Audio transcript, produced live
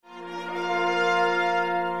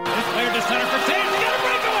center for Taves. Got a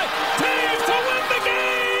breakaway. Taves to win the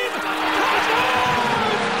game.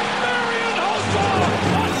 Marian Hossa,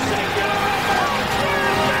 a singular effort.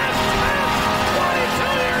 First base,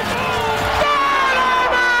 22 years old.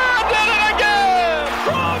 Did it again.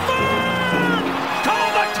 Crawford. Call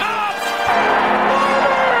the cops.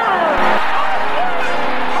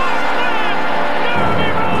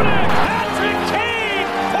 Patrick Kane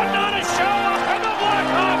putting on a show, and the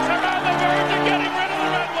Blackhawks are on the verge of getting rid of the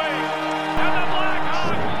Red Wings. And the Blackhawks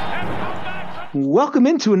have come back from... Welcome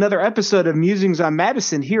into another episode of Musings on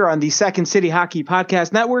Madison here on the Second City Hockey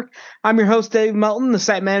Podcast Network. I'm your host, Dave Melton, the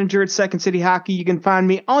site manager at Second City Hockey. You can find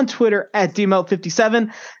me on Twitter at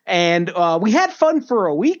DMelt57. And we had fun for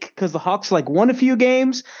a week because the Hawks won a few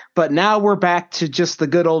games, but now we're back to just the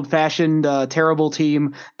good old-fashioned terrible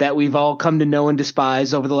team that we've all come to know and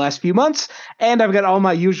despise over the last few months. And I've got all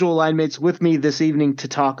my usual line mates with me this evening to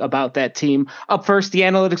talk about that team. Up first, the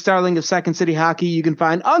analytics darling of Second City Hockey. You can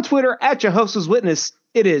find on Twitter at Jehovah's Witness.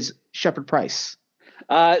 It is Shepard Price.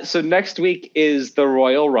 So next week is the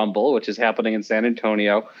Royal Rumble, which is happening in San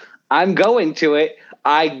Antonio. I'm going to it.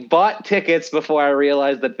 I bought tickets before I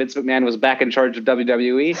realized that Vince McMahon was back in charge of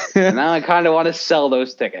WWE, and now I kind of want to sell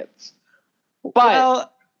those tickets.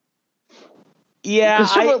 But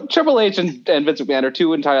Triple H and Vince McMahon are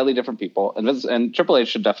two entirely different people, and Triple H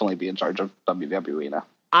should definitely be in charge of WWE now.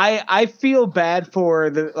 I feel bad for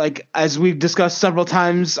as we've discussed several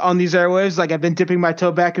times on these airwaves, I've been dipping my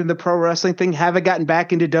toe back into the pro wrestling thing, haven't gotten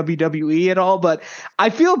back into WWE at all, but I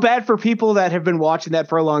feel bad for people that have been watching that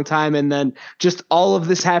for a long time. And then just all of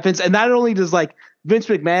this happens. And not only does Vince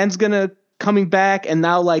McMahon's coming back, and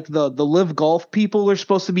now the Live Golf people are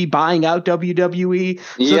supposed to be buying out WWE.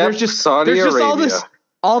 So there's just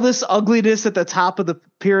all this ugliness at the top of the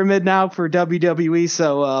pyramid now for WWE.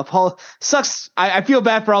 So Paul sucks. I feel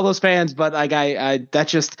bad for all those fans, but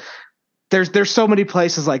that's just there's so many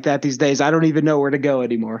places like that these days. I don't even know where to go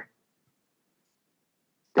anymore.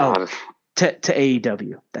 God. To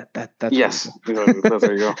AEW. That's yes.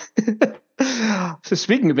 There you go. So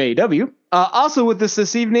speaking of AEW, also with us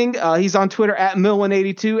this evening, he's on Twitter at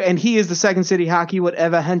Mill182, and he is the Second City Hockey. What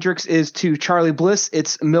Eva Hendricks is to Charlie Bliss,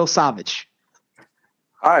 it's Mill Savage.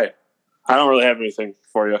 Hi. I don't really have anything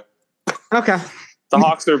for you. Okay. The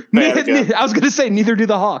Hawks are bad again. I was going to say neither do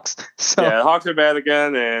the Hawks. So yeah, the Hawks are bad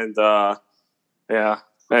again, and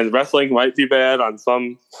and wrestling might be bad on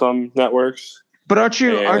some networks. But aren't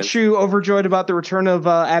you overjoyed about the return of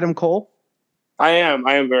Adam Cole? I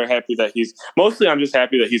am very happy that I'm just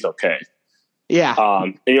happy that he's okay. Yeah.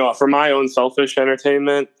 For my own selfish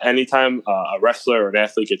entertainment, anytime a wrestler or an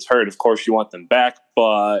athlete gets hurt, of course you want them back,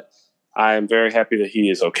 but I am very happy that he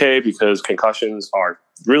is okay because concussions are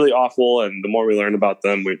really awful, and the more we learn about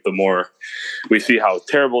them, the more we see how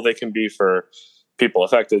terrible they can be for people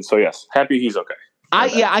affected. So yes, happy he's okay.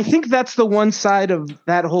 I think that's the one side of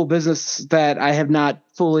that whole business that I have not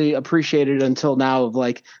fully appreciated until now, of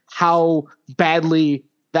how badly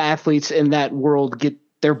the athletes in that world get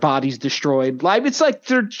their bodies destroyed. It's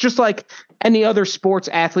they're just like any other sports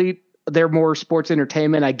athlete. They're more sports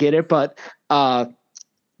entertainment. I get it, but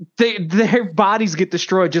their bodies get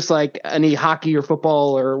destroyed just like any hockey or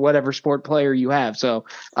football or whatever sport player you have. So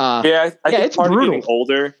I think it's part brutal. of getting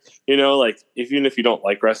older, even if you don't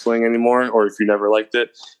like wrestling anymore, or if you never liked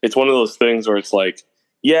it, it's one of those things where it's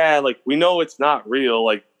we know it's not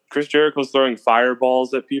real. Chris Jericho's throwing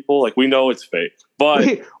fireballs at people. We know it's fake,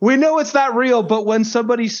 but we know it's not real. But when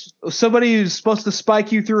somebody who's supposed to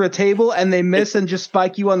spike you through a table and they miss and just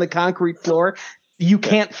spike you on the concrete floor, you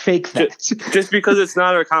can't fake that. Just because it's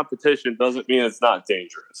not a competition doesn't mean it's not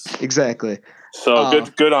dangerous. Exactly. So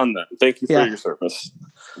good on them. Thank you for your service.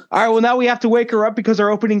 All right, well, now we have to wake her up because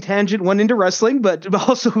our opening tangent went into wrestling, but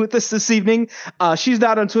also with us this evening, she's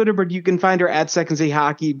not on Twitter, but you can find her at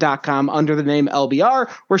secondcityhockey.com under the name LBR,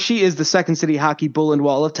 where she is the Second City Hockey bull and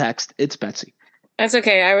wall of text. It's Betsy. That's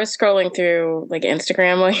okay. I was scrolling through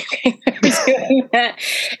Instagram while you guys were doing that,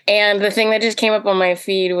 and the thing that just came up on my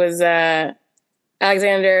feed was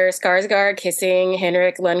Alexander Skarsgård kissing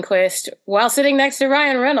Henrik Lundqvist while sitting next to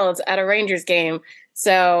Ryan Reynolds at a Rangers game.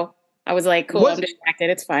 So I was like, cool, I'm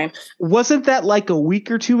distracted. It's fine. Wasn't that a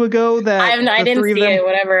week or two ago that I didn't see it,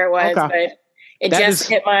 whatever it was, okay. But it just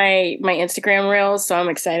hit my Instagram reels, so I'm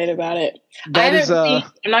excited about it. I'm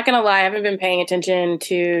not going to lie, I haven't been paying attention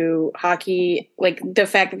to hockey. The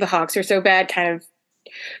fact that the Hawks are so bad kind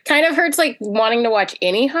of hurts wanting to watch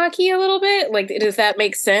any hockey a little bit. Does that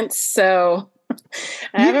make sense? So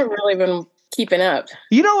I haven't really been keeping up.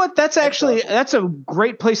 You know what? That's a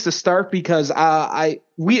great place to start because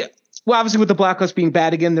well, obviously with the Blackhawks being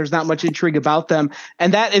bad again, there's not much intrigue about them.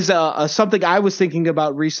 And that is something I was thinking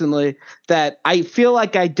about recently, that I feel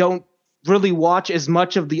like I don't really watch as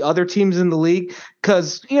much of the other teams in the league,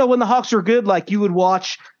 because, you know, when the Hawks are good, like, you would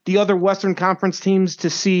watch the other Western Conference teams to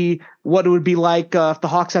see what it would be like if the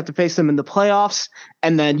Hawks have to face them in the playoffs.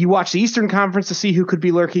 And then you watch the Eastern Conference to see who could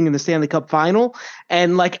be lurking in the Stanley Cup final.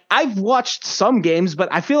 And like, I've watched some games, but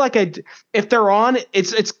I feel like if they're on,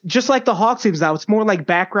 it's just like the Hawks teams now. It's more like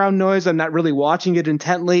background noise. I'm not really watching it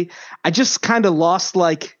intently. I just kind of lost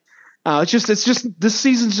it's just this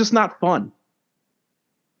season's just not fun.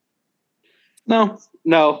 No.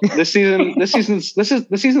 This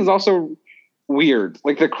season's also weird.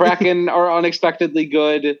 Like, the Kraken are unexpectedly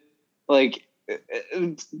good. Like,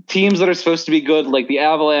 teams that are supposed to be good, like the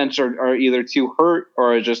Avalanche, are either too hurt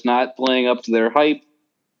or are just not playing up to their hype.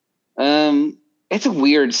 It's a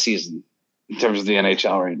weird season in terms of the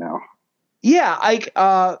NHL right now. Yeah,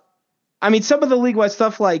 I mean, some of the league-wide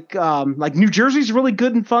stuff, like New Jersey's really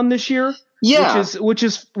good and fun this year. Yeah, which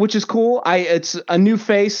is cool. It's a new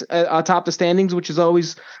face atop the standings, which is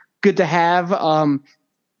always good to have.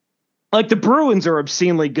 Like, the Bruins are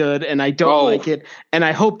obscenely good, and I don't like it. And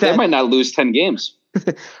I hope that they might not lose 10 games.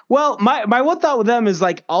 Well, my one thought with them is,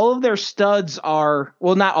 like, all of their studs are,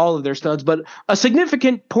 well, not all of their studs, but a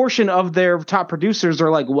significant portion of their top producers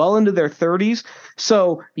are, like, well into their 30s.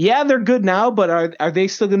 So yeah, they're good now, but are they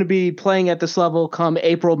still going to be playing at this level come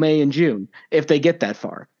April, May, and June if they get that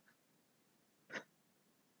far?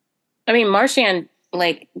 I mean, Marchand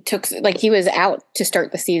he was out to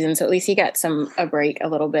start the season, so at least he got a break a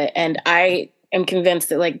little bit. And I am convinced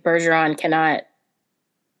that, like, Bergeron cannot,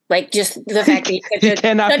 like, just the fact that he's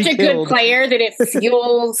such a good player that it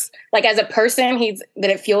fuels, like, as a person, that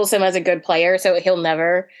it fuels him as a good player, so he'll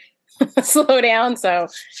never slow down. So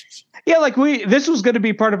yeah, like, this was going to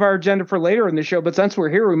be part of our agenda for later in the show, but since we're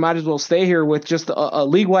here, we might as well stay here with just a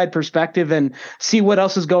league-wide perspective and see what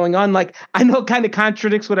else is going on. Like, I know it kind of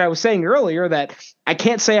contradicts what I was saying earlier, that I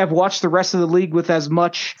can't say I've watched the rest of the league with as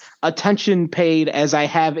much attention paid as I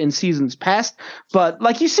have in seasons past, but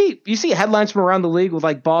like, you see headlines from around the league with,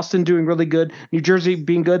 like, Boston doing really good, New Jersey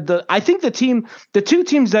being good. I think the two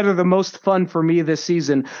teams that are the most fun for me this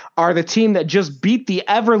season are the team that just beat the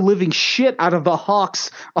ever living shit out of the Hawks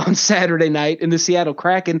on Saturday night in the Seattle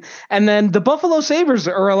Kraken, and then the Buffalo Sabres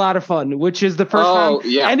are a lot of fun, which is the first time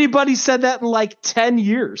anybody said that in like 10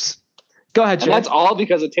 years. Go ahead, Jay. And that's all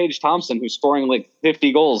because of Tage Thompson, who's scoring like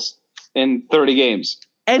 50 goals in 30 games.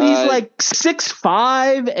 And he's like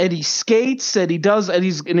 6'5", and he skates, and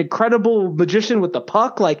he's an incredible magician with the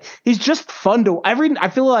puck. Like, he's just fun to I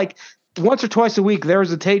feel like once or twice a week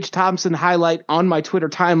there's a Tage Thompson highlight on my Twitter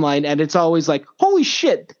timeline, and it's always like, holy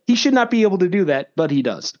shit, he should not be able to do that, but he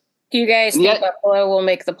does. Do you guys think Buffalo will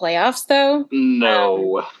make the playoffs, though?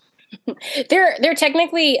 No. They're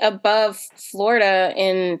technically above Florida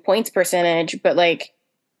in points percentage, but, like,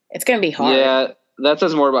 it's going to be hard. Yeah, that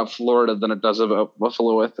says more about Florida than it does about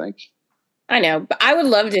Buffalo, I think. I know, but I would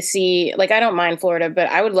love to see, like, I don't mind Florida, but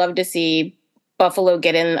I would love to see Buffalo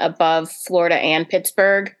get in above Florida and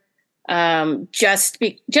Pittsburgh. Just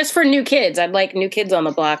for new kids. I'd like new kids on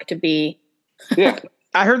the block to be. Yeah,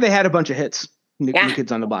 I heard they had a bunch of hits. New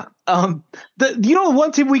kids on the block.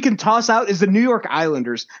 One team we can toss out is the New York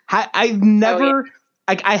Islanders. I've never,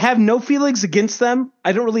 I have no feelings against them.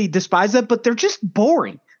 I don't really despise them, but they're just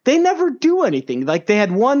boring. They never do anything. Like, they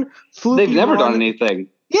had one fluky They've never done anything.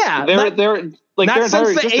 Yeah, their entire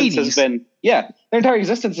existence has been their entire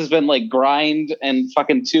existence has been like grind and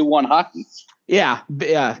fucking 2-1 hockey. Yeah.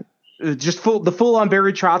 Just full on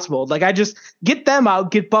Barry Trotz mold. Like, I just get them out,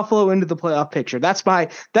 get Buffalo into the playoff picture. That's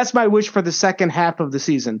my wish for the second half of the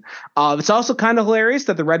season. It's also kind of hilarious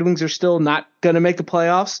that the Red Wings are still not going to make the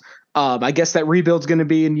playoffs. I guess that rebuild's going to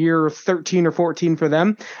be in year 13 or 14 for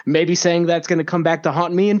them. Maybe saying that's going to come back to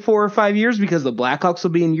haunt me in 4 or 5 years because the Blackhawks will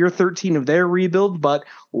be in year 13 of their rebuild, but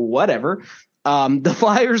whatever. The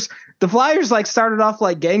Flyers like started off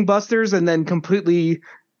like gangbusters and then completely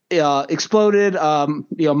exploded.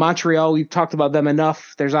 Montreal, we've talked about them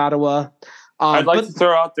enough. There's Ottawa. I'd like to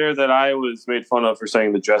throw out there that I was made fun of for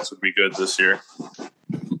saying the Jets would be good this year.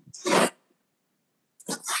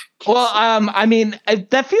 Well, I mean,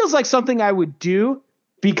 that feels like something I would do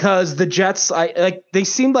because the Jets, they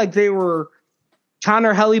seemed like they were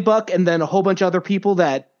Connor Hellebuck and then a whole bunch of other people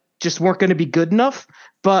that just weren't going to be good enough.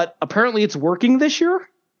 But apparently, it's working this year.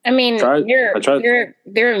 I mean,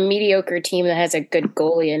 they're a mediocre team that has a good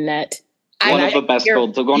goalie in net. One of the best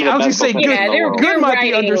goalies. Good might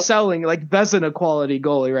be underselling, like Vezina quality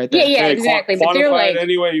goalie right there. Yeah, exactly. Quantify it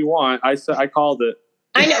any way you want. I called it.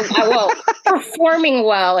 I know. Well, performing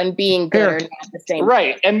well and being good are not the same.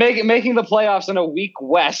 Right, and making the playoffs in a weak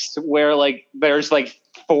West where like there's like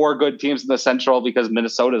 4 good teams in the Central because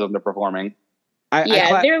Minnesota's underperforming.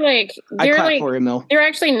 They're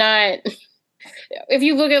actually not. If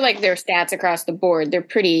you look at like their stats across the board, they're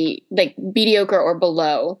pretty like mediocre or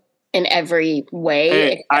below in every way.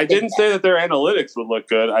 Hey, I didn't say that their analytics would look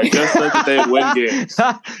good. I just said that they would win games.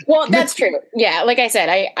 Well, that's true. Yeah, like I said,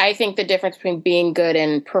 I think the difference between being good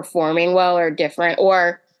and performing well are different,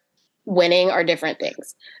 or winning are different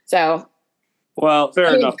things. So, well,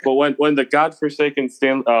 fair enough. But when the godforsaken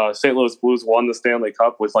St. Louis Blues won the Stanley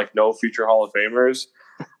Cup with like no future Hall of Famers,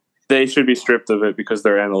 they should be stripped of it because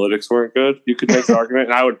their analytics weren't good. You could make the argument,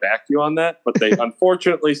 and I would back you on that. But they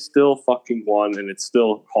unfortunately still fucking won, and it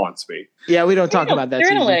still haunts me. Yeah, we don't talk about that.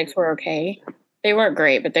 Their analytics were okay. They weren't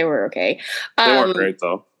great, but they were okay. They weren't great,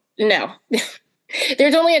 though. No.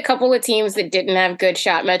 There's only a couple of teams that didn't have good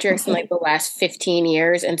shot metrics in like the last 15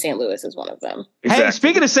 years, and St. Louis is one of them. Exactly. Hey,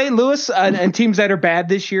 speaking of St. Louis and teams that are bad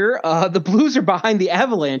this year, the Blues are behind the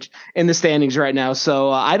Avalanche in the standings right now. So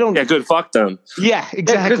I don't. Yeah, good. Fuck them. Yeah,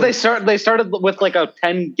 exactly. Because they started with like a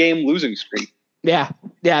 10-game losing streak. Yeah.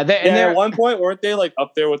 At one point, weren't they like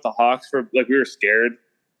up there with the Hawks for like we were scared?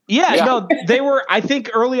 Yeah. No, they were. I think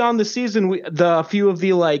early on the season, the few of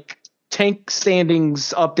the like tank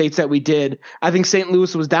standings updates that we did, I think St.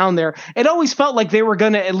 Louis was down there. It always felt like they were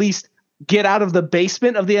going to at least get out of the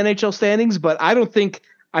basement of the NHL standings, but I don't think.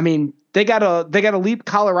 I mean, they got to leap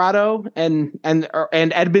Colorado and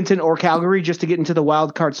Edmonton or Calgary just to get into the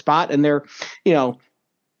wild card spot, and they're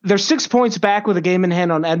 6 points back with a game in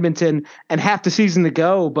hand on Edmonton and half the season to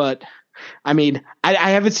go. But I mean,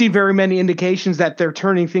 I haven't seen very many indications that they're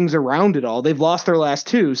turning things around at all. They've lost their last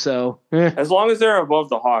 2, so as long as they're above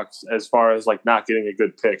the Hawks, as far as like not getting a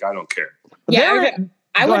good pick, I don't care. Yeah,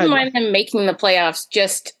 I wouldn't mind them making the playoffs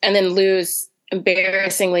and then lose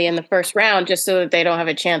embarrassingly in the first round just so that they don't have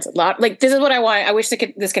a chance at lot. Like this is what I want. I wish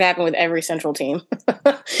this could happen with every Central team.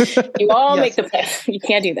 You all make the playoffs. You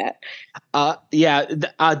can't do that.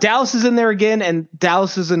 Dallas is in there again, and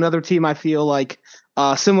Dallas is another team I feel like.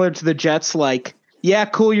 Similar to the Jets, like, yeah,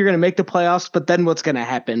 cool, you're going to make the playoffs, but then what's going to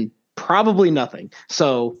happen? Probably nothing.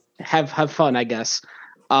 So have fun, I guess.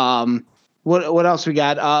 What else we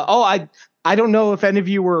got? I don't know if any of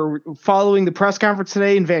you were following the press conference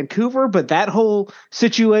today in Vancouver, but that whole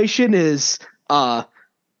situation is bad,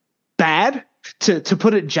 to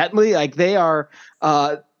put it gently. Like they are.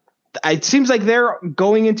 It seems like they're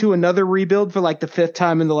going into another rebuild for like the 5th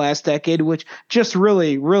time in the last decade, which just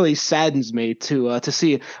really, really saddens me to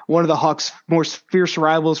see one of the Hawks' more fierce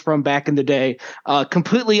rivals from back in the day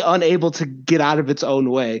completely unable to get out of its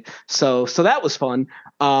own way. So that was fun.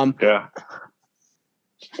 Yeah.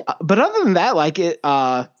 But other than that, like it,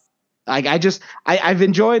 I've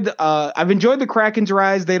enjoyed the Kraken's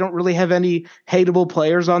rise. They don't really have any hateable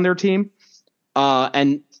players on their team,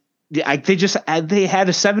 and. They had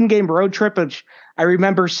a 7-game road trip, which I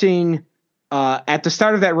remember seeing at the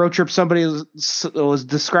start of that road trip. Somebody was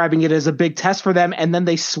describing it as a big test for them, and then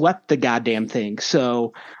they swept the goddamn thing.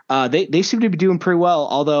 So they seem to be doing pretty well.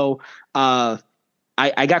 Although I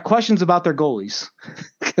got questions about their goalies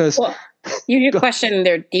because you question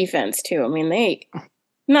their defense too. I mean, they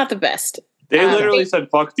not the best. They literally said,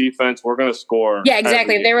 "Fuck defense, we're going to score." Yeah,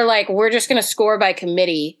 exactly. They were like, "We're just going to score by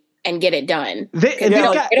committee." And get it done.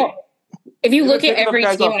 If you look at every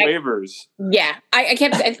team, I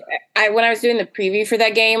kept. When I was doing the preview for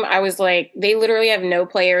that game, I was like, they literally have no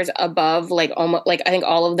players above like almost like I think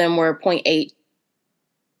all of them were 0.8.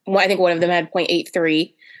 Well, I think one of them had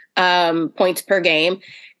 0.83 points per game,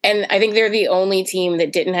 and I think they're the only team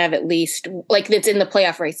that didn't have at least like that's in the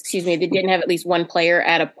playoff race. Excuse me, that didn't have at least one player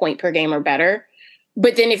at a point per game or better.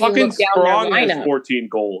 But then if you look down their lineup, 14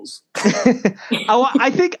 goals. I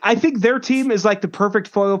think their team is like the perfect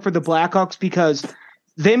foil for the Blackhawks because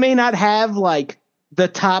they may not have like the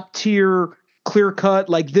top tier clear cut,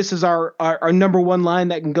 like this is our number one line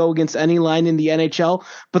that can go against any line in the NHL,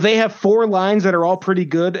 but they have 4 lines that are all pretty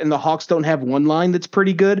good, and the Hawks don't have one line that's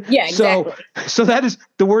pretty good. Yeah, exactly. So that is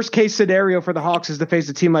the worst case scenario for the Hawks is to face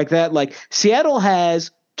a team like that. Like Seattle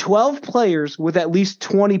has 12 players with at least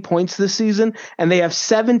 20 points this season, and they have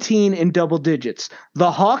 17 in double digits. The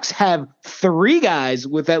Hawks have 3 guys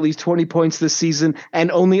with at least 20 points this season and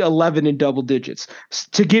only 11 in double digits.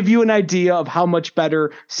 To give you an idea of how much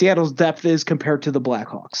better Seattle's depth is compared to the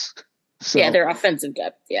Blackhawks. So, yeah, their offensive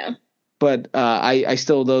depth, yeah. But I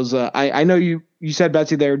still I know you said,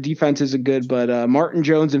 Betsy, their defense isn't good, but Martin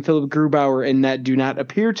Jones and Philip Grubauer in net do not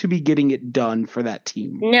appear to be getting it done for that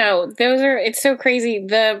team. No, it's so crazy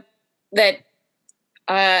that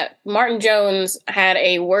Martin Jones had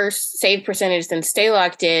a worse save percentage than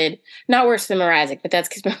Stalock did. Not worse than Mrazek, but that's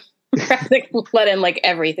because Mrazek let in like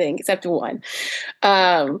everything except one.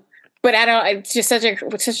 But I don't. It's just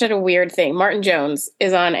such a weird thing. Martin Jones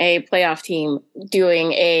is on a playoff team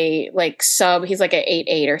doing a like sub. He's like an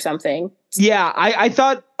 8-8 or something. Yeah, I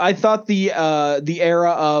thought the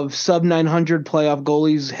era of sub 900 playoff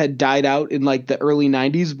goalies had died out in like the early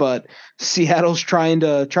 90s, but Seattle's trying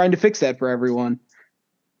to fix that for everyone.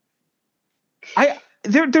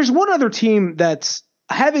 There's one other team that's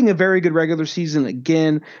having a very good regular season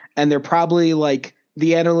again, and they're probably like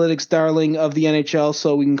the analytics darling of the NHL,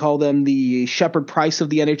 so we can call them the Shepherd Price of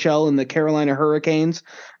the NHL and the Carolina Hurricanes.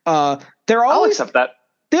 I'll accept that.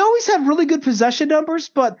 They always have really good possession numbers,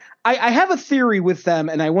 but I have a theory with them,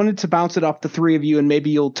 and I wanted to bounce it off the three of you, and maybe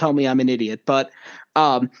you'll tell me I'm an idiot. But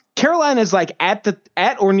Carolina is like at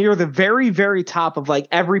or near the very, very top of like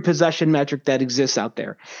every possession metric that exists out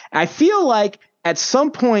there. And I feel like at some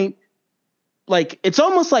point, like it's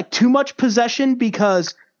almost like too much possession,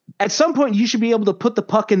 because at some point you should be able to put the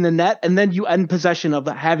puck in the net and then you end possession of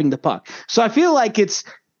having the puck. So I feel like it's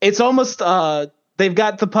almost they've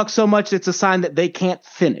got the puck so much it's a sign that they can't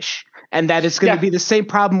finish, and that it's going to be the same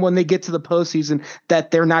problem when they get to the postseason,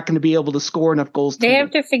 that they're not going to be able to score enough goals. They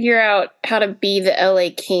have to figure out how to be the LA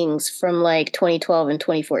Kings from like 2012 and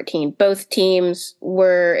 2014. Both teams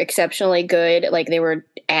were exceptionally good. Like they were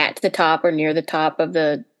at the top or near the top of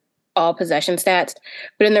the all possession stats,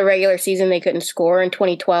 but in the regular season they couldn't score. In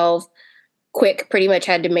 2012, Quick pretty much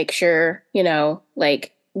had to make sure,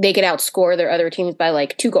 like they could outscore their other teams by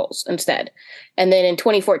like 2 goals instead. And then in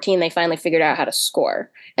 2014 they finally figured out how to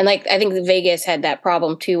score. And like I think Vegas had that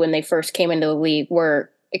problem too when they first came into the league, were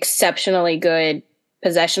exceptionally good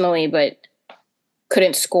possessionally but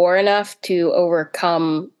couldn't score enough to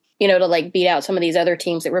overcome, to like beat out some of these other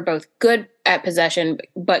teams that were both good at possession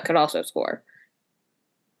but could also score.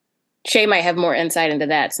 Shay might have more insight into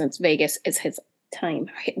that since Vegas is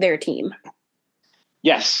their team.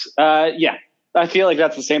 Yes. Yeah. I feel like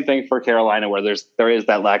that's the same thing for Carolina, where there is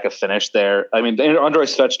that lack of finish there. I mean, Andrei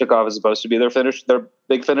Svechnikov is supposed to be their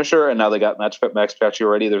big finisher, and now they got Max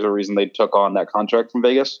Pacioretty. There's a reason they took on that contract from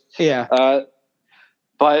Vegas. Yeah.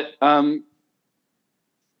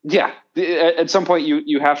 Yeah. At some point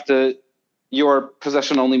you have to. Your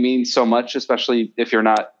possession only means so much, especially if you're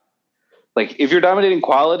not. Like if you're dominating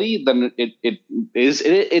quality, then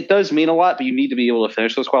it does mean a lot, but you need to be able to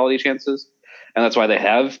finish those quality chances, and that's why they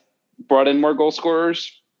have brought in more goal scorers,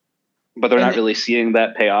 but they're not really seeing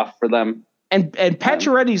that pay off for them. And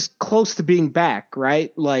Pacioretty's close to being back,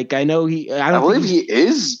 right? Like I know I believe he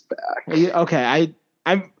is back. Okay,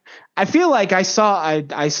 I feel like I saw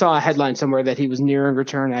a headline somewhere that he was nearing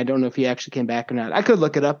return. I don't know if he actually came back or not. I could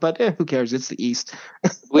look it up, but who cares? It's the East. I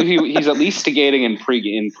believe he's at least skating in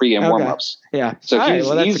pregame warmups. Yeah. So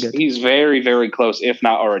he's very, very close, if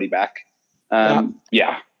not already back.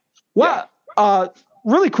 Yeah. Well,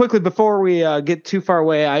 really quickly before we get too far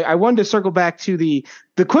away, I wanted to circle back to the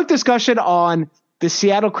quick discussion on the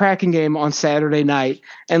Seattle Kraken game on Saturday night,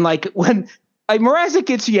 and like when. Mrazek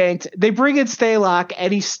gets yanked. They bring in Stalock,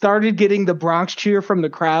 and he started getting the Bronx cheer from the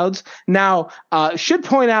crowds. Now, should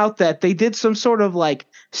point out that they did some sort of like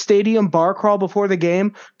stadium bar crawl before the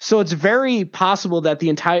game, so it's very possible that the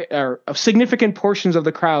entire significant portions of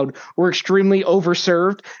the crowd were extremely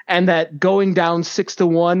overserved, and that going down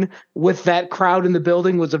 6-1 with that crowd in the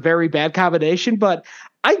building was a very bad combination. But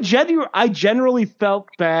I genuinely felt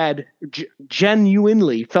bad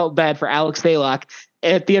for Alex Stalock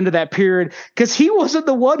at the end of that period, because he wasn't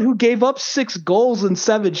the one who gave up 6 goals and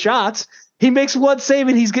 7 shots. He makes one save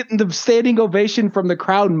and he's getting the standing ovation from the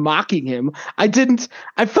crowd mocking him. I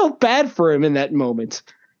felt bad for him in that moment.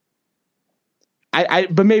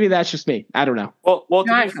 But maybe that's just me. I don't know. Well,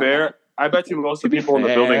 to be fair, I bet you most of the people in the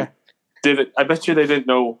building didn't. I bet you they didn't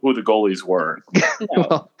know who the goalies were.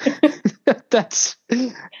 Well, that's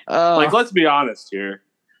like, let's be honest here.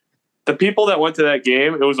 The people that went to that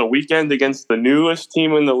game, it was a weekend against the newest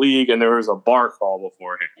team in the league, and there was a bar crawl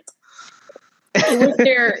beforehand. It was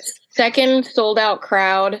their second sold-out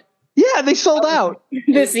crowd. Yeah, they sold out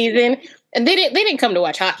this season, and they didn't come to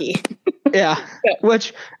watch hockey. Yeah,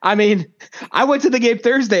 which, I mean, I went to the game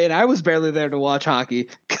Thursday, and I was barely there to watch hockey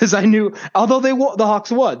because I knew, although the Hawks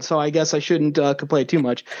won, so I guess I shouldn't complain too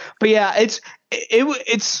much. But yeah, it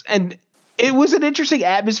was an interesting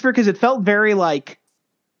atmosphere because it felt very like.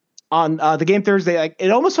 On the game Thursday, like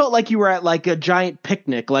it almost felt like you were at like a giant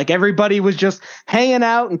picnic. Like everybody was just hanging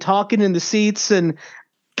out and talking in the seats and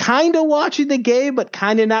kind of watching the game, but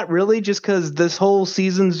kind of not really, just because this whole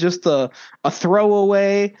season's just a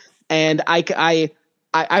throwaway. And I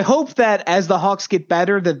I hope that as the Hawks get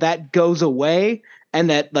better, that goes away, and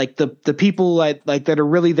that like the people that are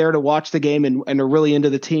really there to watch the game and are really into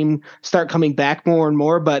the team start coming back more and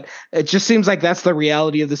more. But it just seems like that's the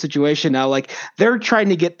reality of the situation now. Like they're trying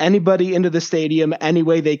to get anybody into the stadium any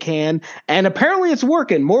way they can, and apparently it's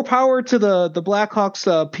working. More power to the Blackhawks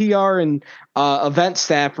PR and event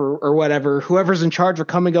staff or whatever, whoever's in charge of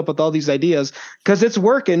coming up with all these ideas, because it's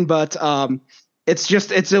working. But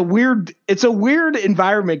it's a weird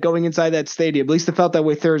environment going inside that stadium. At least it felt that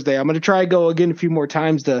way Thursday. I'm going to try to go again a few more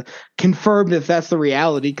times to confirm if that's the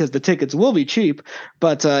reality, because the tickets will be cheap.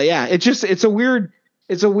 But yeah, it just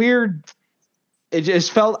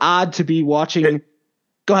felt odd to be watching.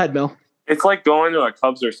 Go ahead, Mel. It's like going to a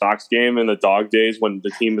Cubs or Sox game in the dog days when the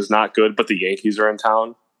team is not good, but the Yankees are in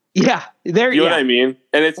town. Yeah, you know what I mean?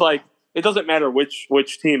 And it's like, it doesn't matter which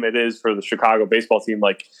team it is for the Chicago baseball team.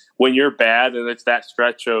 Like when you're bad and it's that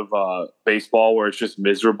stretch of baseball where it's just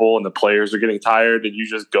miserable and the players are getting tired, and you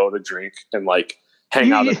just go to drink and like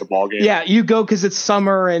hang out at the ball game. Yeah, you go because it's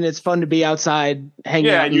summer and it's fun to be outside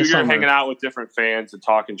hanging out. Yeah, you're hanging out with different fans and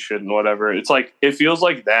talking shit and whatever. It's like, it feels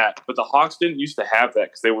like that. But the Hawks didn't used to have that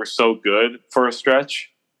because they were so good for a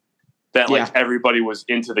stretch that like everybody was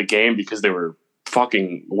into the game because they were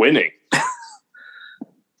fucking winning.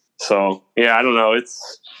 So yeah, I don't know. It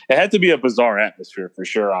had to be a bizarre atmosphere for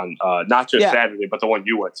sure on not just Saturday, but the one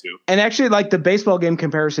you went to. And actually, like the baseball game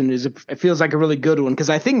comparison it feels like a really good one,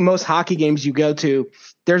 because I think most hockey games you go to,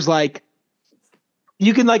 there's like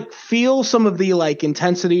you can like feel some of the like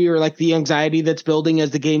intensity or like the anxiety that's building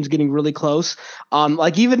as the game's getting really close.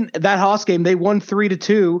 Like even that Hawks game, they won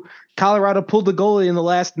 3-2. Colorado pulled the goalie in the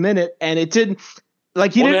last minute, and it didn't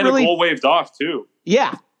like you didn't really. The goal waved off too.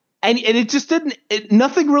 Yeah. And it just didn't.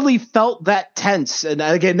 Nothing really felt that tense, and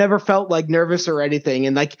like it never felt like nervous or anything.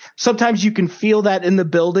 And like sometimes you can feel that in the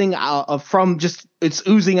building from just it's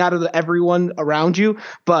oozing out of everyone around you,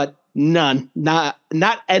 but not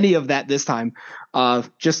any of that this time.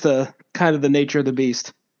 Just the kind of the nature of the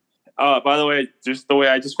beast. By the way, just the way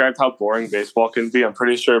I described how boring baseball can be, I'm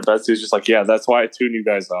pretty sure Betsy's just like, yeah, that's why I tune you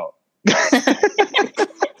guys out.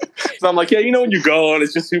 So I'm like, yeah, you know when you go and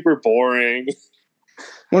it's just super boring.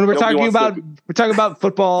 When we're talking about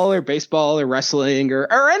football or baseball or wrestling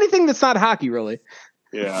or anything that's not hockey, really.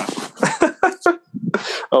 Yeah.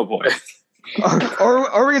 Oh boy.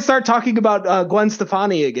 Or we can start talking about Gwen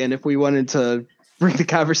Stefani again if we wanted to bring the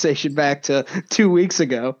conversation back to 2 weeks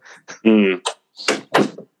ago. Mm.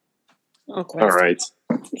 Okay. All right.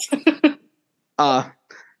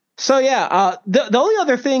 So yeah, the only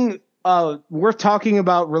other thing worth talking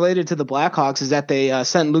about related to the Blackhawks is that they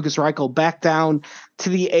sent Lukas Reichel back down to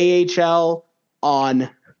the AHL on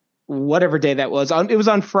whatever day that was. It was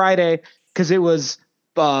on Friday because it was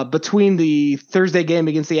between the Thursday game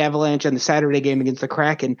against the Avalanche and the Saturday game against the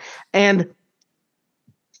Kraken. And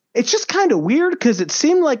it's just kind of weird because it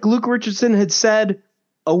seemed like Luke Richardson had said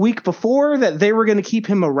a week before that they were going to keep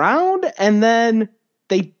him around, and then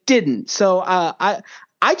they didn't. So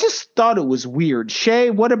I just thought it was weird. Shay,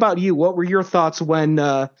 what about you? What were your thoughts when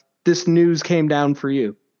this news came down for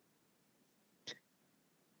you?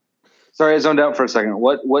 Sorry, I zoned out for a second.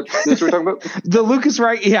 What news were we talking about? The Lukas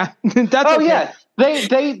Reichel. Yeah. Yeah.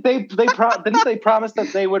 Didn't they promise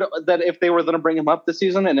that that if they were going to bring him up this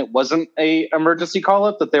season and it wasn't a emergency call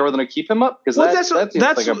up, that they were going to keep him up? Because that seems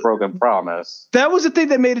like a broken promise. That was the thing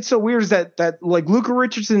that made it so weird, is that like Luka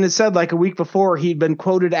Richardson had said like a week before, he'd been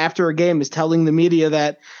quoted after a game as telling the media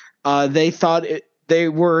that they thought they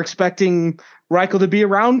were expecting Reichel to be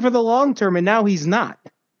around for the long term, and now he's not.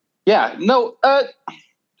 Yeah, no,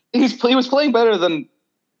 he was playing better than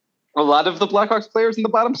a lot of the Blackhawks players in the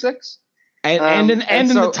bottom six. And in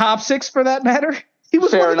the top six, for that matter, he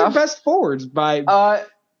was one of their best forwards.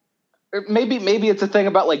 Maybe it's a thing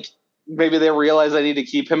about like maybe they realize they need to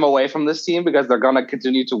keep him away from this team because they're going to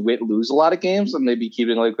continue to lose a lot of games, and maybe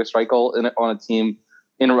keeping Lukas Reichel on a team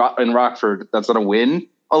in Rockford that's going to win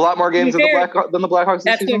a lot more games than the Blackhawks.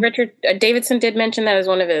 That's what Richard Davidson did mention that as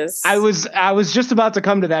one of his. I was just about to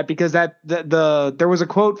come to that because there was a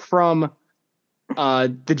quote from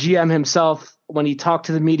the GM himself when he talked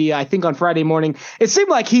to the media, I think on Friday morning. It seemed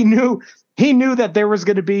like he knew that there was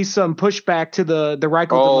going to be some pushback to the Reichel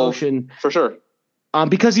demotion for sure.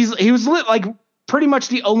 Because he was like pretty much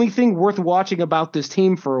the only thing worth watching about this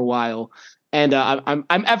team for a while. And I'm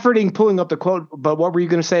efforting pulling up the quote, but what were you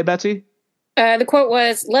going to say, Betsy? The quote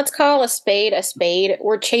was, "Let's call a spade a spade.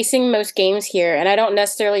 We're chasing most games here, and I don't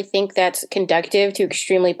necessarily think that's conducive to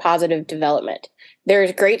extremely positive development.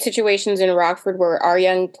 There's great situations in Rockford where our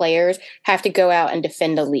young players have to go out and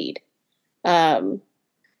defend a lead."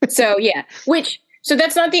 So yeah, which So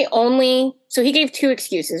that's not the only. So he gave two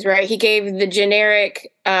excuses, right? He gave the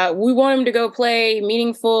generic, we want him to go play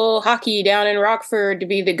meaningful hockey down in Rockford to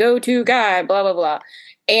be the go-to guy, blah, blah, blah.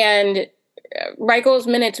 And Reichel's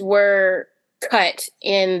minutes were cut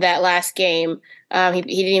in that last game. He didn't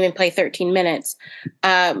even play 13 minutes.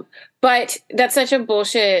 But that's such a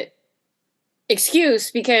bullshit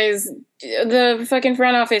excuse because the fucking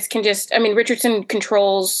front office can just, I mean, Richardson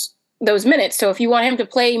controls those minutes. So if you want him to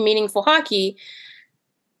play meaningful hockey,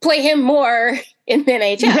 play him more in the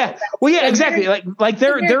NHL. Yeah. Well, yeah, exactly. Like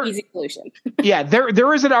there easy solution. Yeah,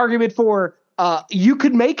 there is an argument for you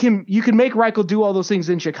could make Reichel do all those things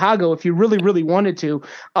in Chicago if you really, really wanted to.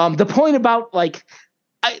 The point about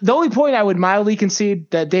the only point I would mildly concede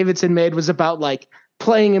that Davidson made was about like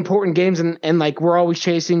playing important games and like we're always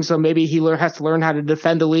chasing, so maybe he has to learn how to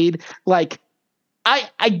defend the lead. Like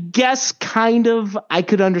I guess kind of I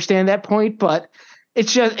could understand that point, but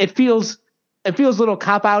it's just it feels a little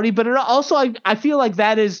cop-outy, but it also I feel like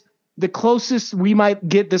that is the closest we might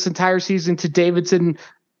get this entire season to Davidson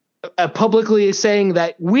publicly saying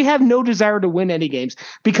that we have no desire to win any games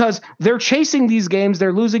because they're chasing these games,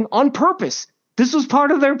 they're losing on purpose. This was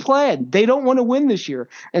part of their plan. They don't want to win this year.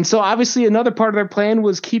 And so obviously another part of their plan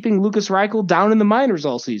was keeping Lukas Reichel down in the minors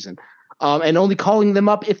all season and only calling them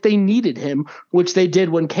up if they needed him, which they did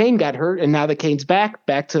when Kane got hurt. And now that Kane's back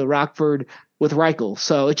to Rockford with Reichel.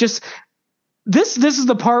 So it just, this is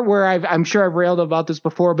the part where I'm sure I've railed about this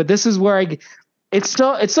before, but this is where it's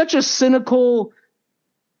such a cynical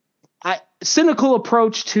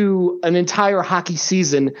approach to an entire hockey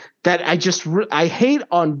season that I hate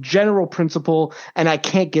on general principle, and I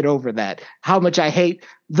can't get over that. How much I hate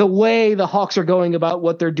the way the Hawks are going about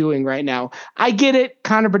what they're doing right now. I get it,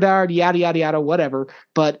 Connor Bedard, yada yada yada, whatever.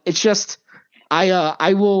 But it's just,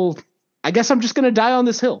 I guess I'm just gonna die on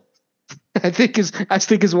this hill. I think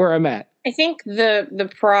is where I'm at. I think the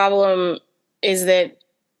problem is that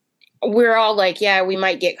we're all like, yeah, we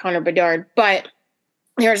might get Connor Bedard, but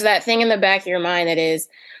there's that thing in the back of your mind that is,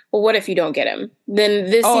 well, what if you don't get him?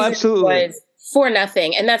 Then this season absolutely. Was for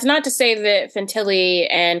nothing. And that's not to say that Fantilli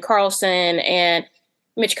and Carlson and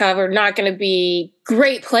Michkov are not going to be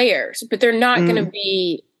great players, but they're not going to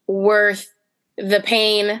be worth the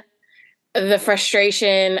pain, the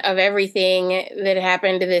frustration of everything that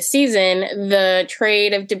happened this season, the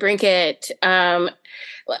trade of DeBrincat,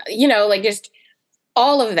 like just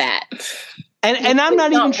all of that. And I'm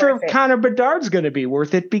not even sure if Connor Bedard's going to be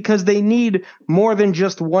worth it because they need more than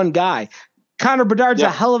just one guy. Connor Bedard's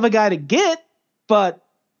a hell of a guy to get, but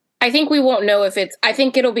I think we won't know if I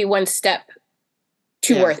think it'll be one step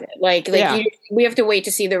too worth it. We have to wait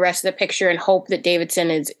to see the rest of the picture and hope that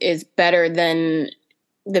Davidson is better than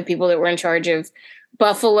the people that were in charge of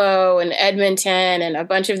Buffalo and Edmonton and a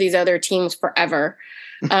bunch of these other teams forever.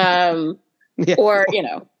 Or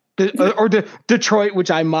Detroit,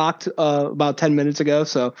 which I mocked about 10 minutes ago.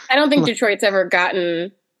 So I don't think Detroit's ever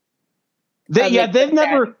gotten. They've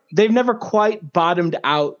never quite bottomed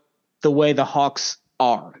out the way the Hawks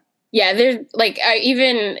are. Yeah, there's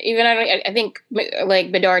I think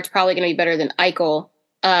like Bedard's probably going to be better than Eichel,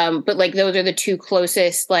 but like those are the two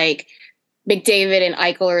closest. Like McDavid and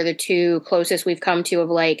Eichel are the two closest we've come to of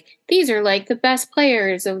like these are like the best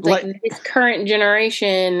players of like this current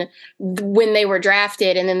generation when they were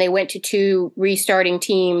drafted, and then they went to two restarting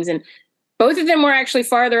teams, and both of them were actually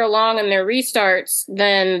farther along in their restarts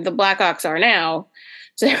than the Blackhawks are now.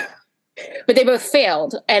 So, but they both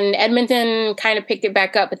failed, and Edmonton kind of picked it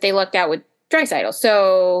back up, but they lucked out with Draisaitl.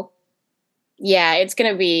 So yeah, it's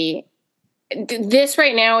going to be this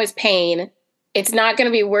right now is pain. It's not going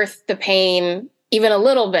to be worth the pain even a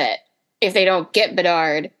little bit if they don't get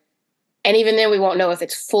Bedard. And even then we won't know if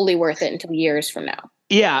it's fully worth it until years from now.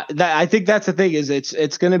 Yeah, I think that's the thing is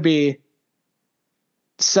it's going to be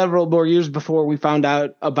several more years before we found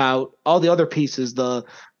out about all the other pieces, the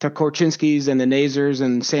Korchinskis and the Nazers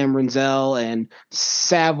and Sam Rinzel and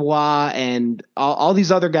Savoie and all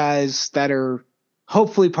these other guys that are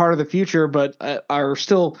hopefully part of the future, but are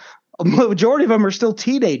still – a majority of them are still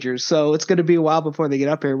teenagers, so it's going to be a while before they get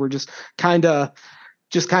up here. We're just kind of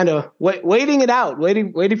waiting it out,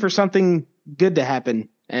 waiting for something good to happen.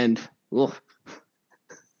 And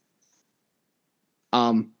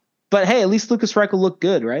but hey, at least Lukas Reichel looked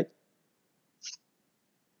good, right?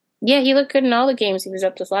 Yeah, he looked good in all the games he was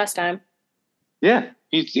up this last time. Yeah,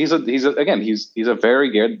 he's a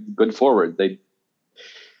very good forward. They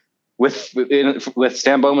with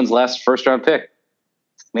Stan Bowman's last first round pick.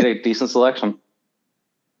 Made a decent selection.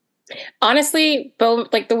 Honestly,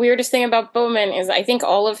 the weirdest thing about Bowman is I think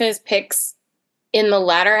all of his picks in the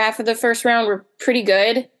latter half of the first round were pretty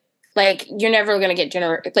good. like you're never going to get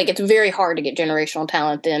it's very hard to get generational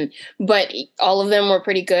talent then, but all of them were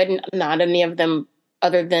pretty good, and not any of them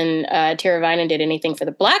other than Tara Vinen did anything for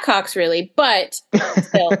the Blackhawks really, but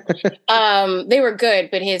still they were good,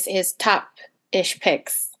 but his top-ish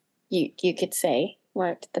picks you could say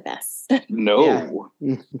weren't the best. No.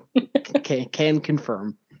 Yeah. Can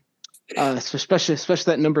confirm. Especially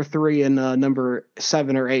that number 3 and number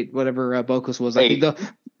 7 or 8, whatever Bokus was. I think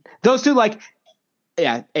those two,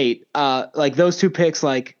 8. Those two picks,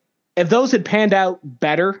 if those had panned out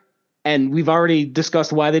better, and we've already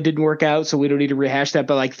discussed why they didn't work out, so we don't need to rehash that.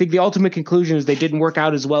 But I think the ultimate conclusion is they didn't work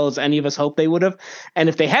out as well as any of us hoped they would have. And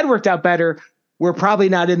if they had worked out better, we're probably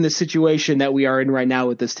not in the situation that we are in right now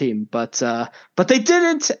with this team. But they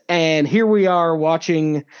didn't, and here we are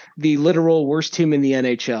watching the literal worst team in the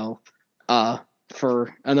NHL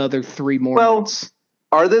for another 3 more months.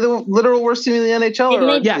 Are they the literal worst team in the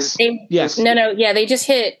NHL? Yes. No. Yeah, they just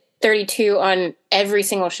hit 32 on every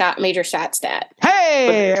single major shot stat.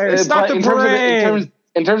 Hey, stop the parade.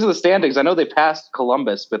 In terms of the standings, I know they passed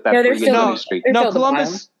Columbus with that 3-game streak. No,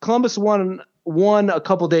 Columbus won a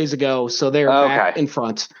couple days ago, so they're back in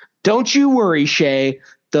front. Don't you worry, Shay.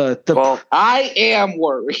 Well, I am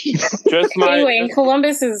worried. Anyway,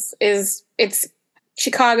 Columbus is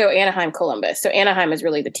Chicago, Anaheim, Columbus. So Anaheim is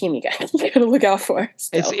really the team you got to look out for.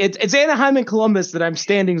 Still. It's Anaheim and Columbus that I'm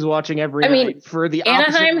standings watching every night for the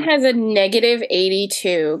Anaheim opposite. has a negative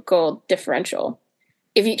 82 goal differential.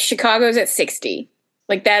 Chicago's at 60.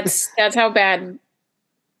 That's how bad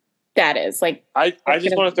that is. I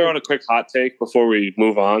just want to throw in a quick hot take before we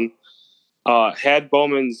move on. Had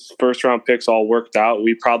Bowman's first round picks all worked out,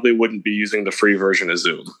 we probably wouldn't be using the free version of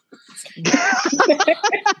Zoom.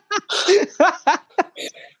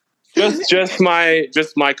 just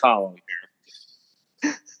my column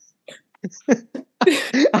here.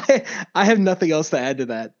 I have nothing else to add to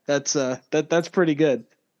that. That's pretty good.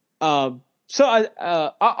 So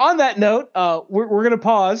on that note, we're gonna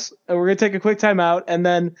pause and we're gonna take a quick time out, and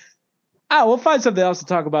then we'll find something else to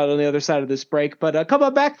talk about on the other side of this break. But come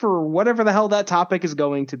on back for whatever the hell that topic is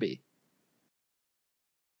going to be.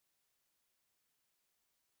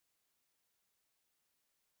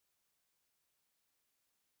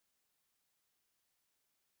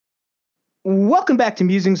 Welcome back to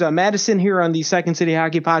Musings on Madison here on the Second City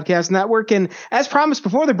Hockey Podcast Network. And as promised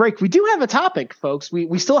before the break, we do have a topic, folks.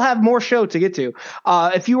 We still have more show to get to.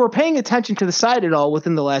 If you were paying attention to the site at all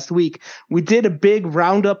within the last week, we did a big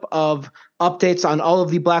roundup of updates on all of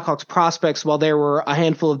the Blackhawks prospects while there were a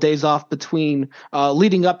handful of days off between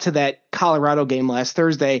leading up to that Colorado game last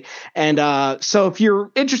Thursday. And so if you're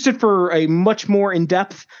interested for a much more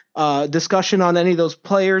in-depth discussion on any of those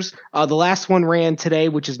players, the last one ran today,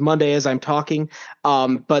 which is Monday as I'm talking.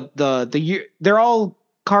 But they're all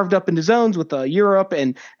carved up into zones with Europe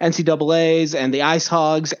and NCAAs and the Ice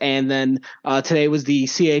Hogs, and then today was the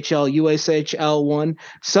CHL USHL one.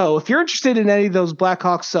 So if you're interested in any of those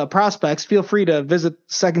Blackhawks prospects, feel free to visit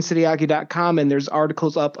secondcityhockey.com, and there's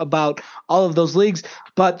articles up about all of those leagues.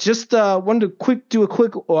 But just wanted to do a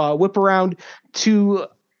quick whip around to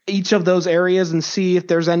each of those areas and see if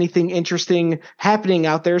there's anything interesting happening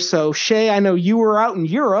out there. So Shay, I know you were out in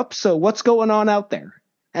Europe, so what's going on out there?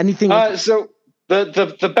 Anything? So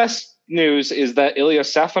the best news is that Ilya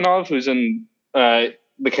Safonov, who's in the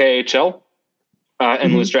KHL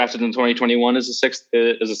and was drafted in 2021 as a sixth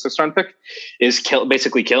round pick, is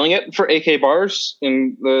basically killing it for AK Bars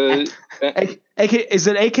in the AK. Is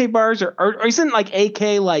it AK Bars or isn't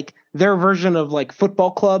AK their version of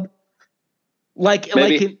football club?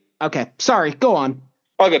 Okay, sorry, go on.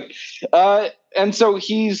 Oh, good. And so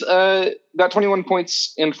he's got 21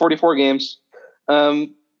 points in 44 games.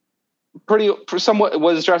 Somewhat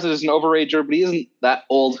was drafted as an overager, but he isn't that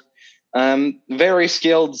old. Very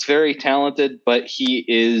skilled, very talented, but he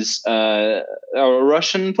is a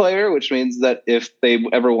Russian player, which means that if they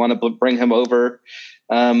ever want to bring him over,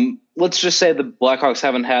 let's just say the Blackhawks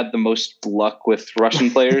haven't had the most luck with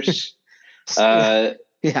Russian players.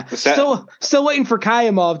 Yeah, still waiting for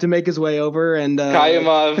Kayamov to make his way over, and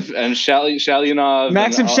Kayamov and Shalinov,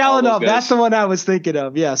 Maxim Shalinov. That's the one I was thinking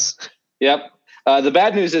of. Yes. Yep. The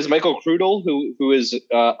bad news is Michael Krudel, who is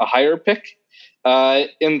a higher pick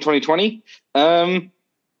in 2020,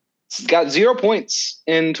 got 0 points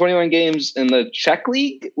in 21 games in the Czech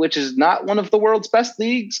League, which is not one of the world's best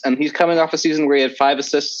leagues, and he's coming off a season where he had 5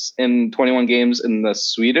 assists in 21 games in the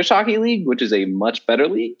Swedish Hockey League, which is a much better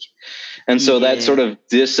league. And so that sort of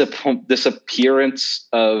disappearance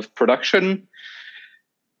of production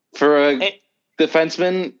for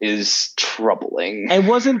defenseman is troubling. And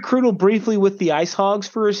wasn't Krudel briefly with the Ice Hogs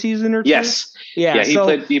for a season or two? Yes. Yeah, he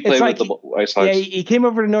played with the Ice Hogs. Yeah, he came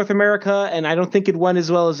over to North America, and I don't think it went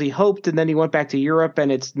as well as he hoped, and then he went back to Europe,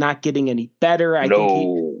 and it's not getting any better. I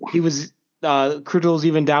think he was Krudel's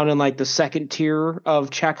even down in like the second tier of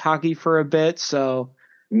Czech hockey for a bit, so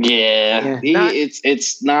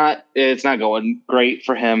it's not going great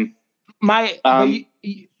for him.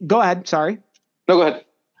 Go ahead. Sorry. No, go ahead.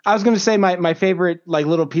 I was going to say my favorite like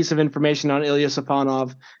little piece of information on Ilya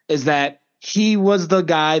Safonov is that he was the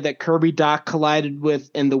guy that Kirby Dach collided with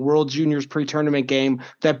in the World Juniors pre-tournament game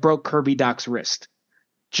that broke Kirby Dach's wrist.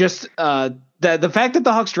 Just the fact that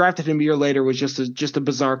the Hawks drafted him a year later was just a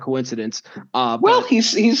bizarre coincidence. Well,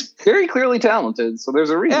 he's very clearly talented, so there's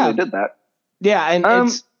a reason they did that. Yeah, and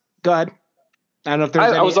go ahead. I don't know if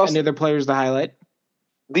there's any other players to highlight.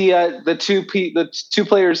 The two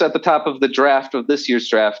players at the top of the draft of this year's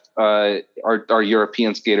draft are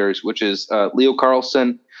European skaters, which is Leo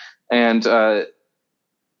Carlsson and Matej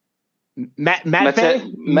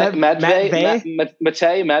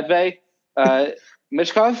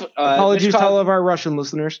Michkov. Apologies to all of our Russian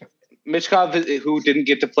listeners. Michkov, who didn't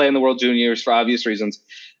get to play in the World Juniors for obvious reasons,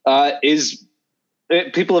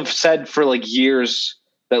 people have said for like years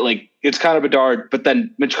that like it's kind of Bedard, but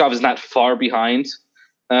then Michkov is not far behind.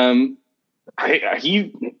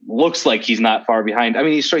 He looks like he's not far behind. I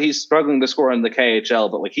mean, he's struggling to score in the KHL,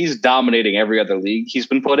 but like he's dominating every other league he's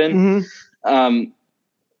been put in. Mm-hmm.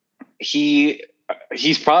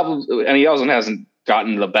 He's probably, and he also hasn't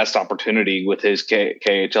gotten the best opportunity with his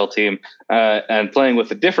KHL team, and playing with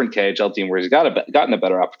a different KHL team where he's gotten a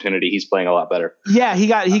better opportunity. He's playing a lot better. Yeah, he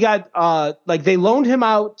got like they loaned him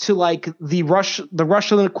out to like the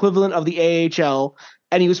Russian equivalent of the AHL.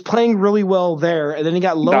 And he was playing really well there, and then he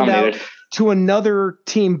got loaned out to another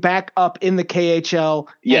team back up in the KHL,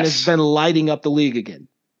 and has been lighting up the league again.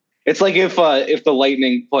 It's like if the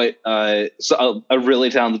Lightning put a really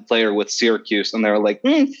talented player with Syracuse, and they were like,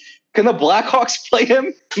 can the Blackhawks play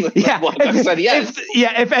him? Yeah, Blackhawks said yes.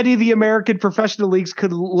 If any of the American professional leagues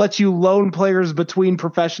could let you loan players between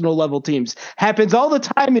professional level teams, happens all the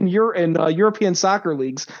time in European soccer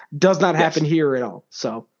leagues. Does not happen here at all.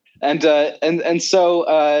 So. And so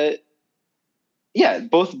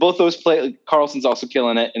both those play. Carlson's also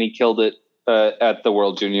killing it, and he killed it at the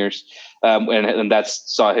World Juniors, and that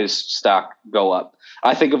saw his stock go up.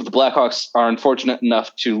 I think if the Blackhawks are unfortunate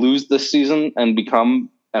enough to lose this season and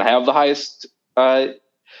have the highest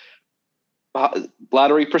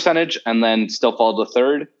lottery percentage, and then still fall to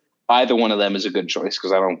third, either one of them is a good choice,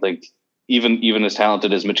 because I don't think even as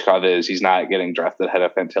talented as Michkov is, he's not getting drafted ahead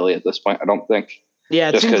of Fantilli at this point. I don't think.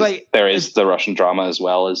 Yeah, it seems like there is the Russian drama as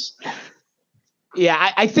well as.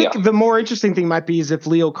 Yeah, I think the more interesting thing might be is if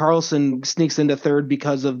Leo Carlsson sneaks into third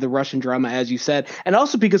because of the Russian drama, as you said, and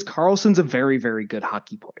also because Carlson's a very, very good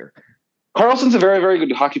hockey player. Carlson's a very, very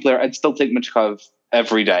good hockey player. I'd still take Michkov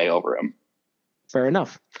every day over him. Fair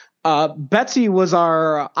enough. Betsy was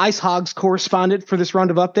our Ice Hogs correspondent for this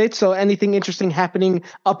round of updates. So anything interesting happening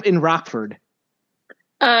up in Rockford?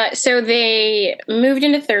 So they moved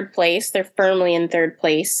into third place. They're firmly in third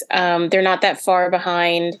place. They're not that far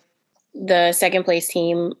behind the second place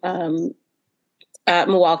team,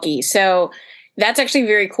 Milwaukee. So that's actually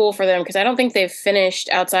very cool for them, because I don't think they've finished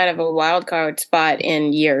outside of a wild card spot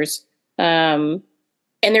in years. And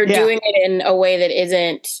they're doing it in a way that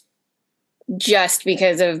isn't just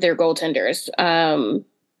because of their goaltenders,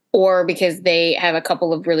 or because they have a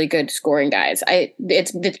couple of really good scoring guys.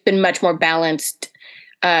 It's been much more balanced.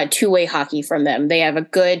 Two-way hockey from them. They have a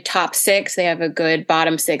good top six. They have a good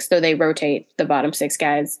bottom six, though they rotate the bottom six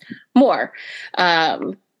guys more.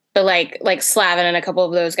 But like Slavin and a couple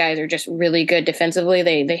of those guys are just really good defensively.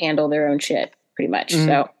 They handle their own shit pretty much. Mm-hmm.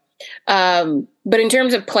 So, but in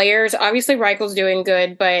terms of players, obviously Reichel's doing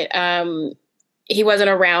good, but he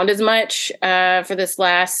wasn't around as much for this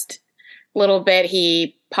last little bit.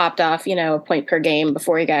 He popped off, a point per game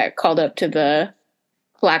before he got called up to the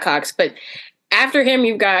Blackhawks, but. After him,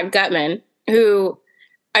 you've got Gutman, who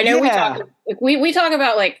I know we talk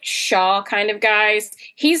about like Shaw kind of guys.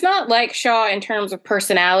 He's not like Shaw in terms of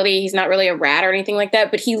personality. He's not really a rat or anything like that,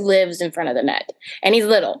 but he lives in front of the net, and he's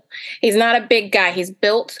little. He's not a big guy. He's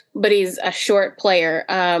built, but he's a short player.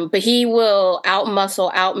 But he will out-muscle,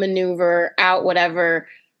 out-maneuver, out-whatever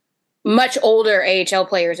much older AHL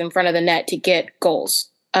players in front of the net to get goals.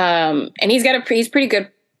 And he's pretty good.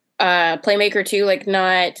 Playmaker too, like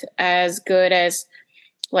not as good as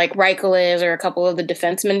like Reichel is or a couple of the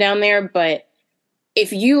defensemen down there. But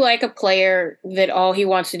if you like a player that all he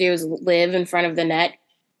wants to do is live in front of the net,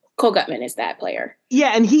 Cole Gutman is that player.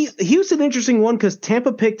 Yeah, and he was an interesting one because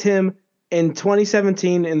Tampa picked him in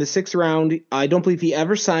 2017 in the 6th round. I don't believe he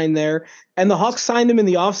ever signed there. And the Hawks signed him in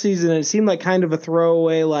the offseason, and it seemed like kind of a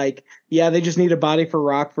throwaway, like, yeah, they just need a body for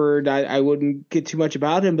Rockford. I wouldn't get too much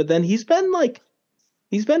about him. But then he's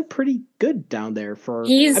been pretty good down there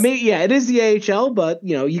it is the AHL, but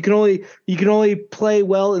you can only play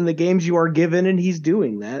well in the games you are given, and he's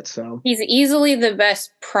doing that. So he's easily the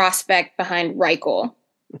best prospect behind Reichel,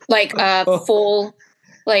 like full,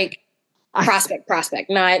 like prospect,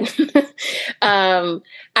 not. I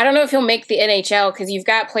don't know if he'll make the NHL because you've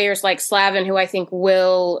got players like Slavin who I think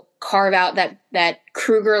will carve out that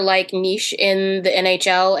Kruger-like niche in the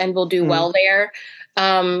NHL and will do well there.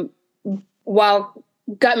 While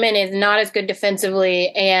Gutman is not as good defensively,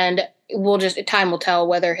 and time will tell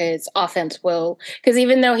whether his offense will, because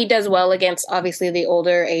even though he does well against obviously the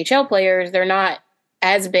older AHL players, they're not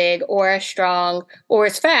as big or as strong or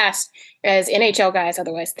as fast as NHL guys.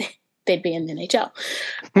 Otherwise they'd be in the NHL.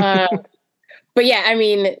 But yeah, I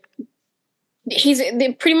mean, he's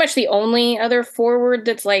pretty much the only other forward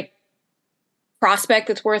that's like prospect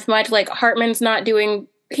that's worth much. Like Hartman's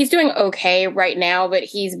he's doing okay right now, but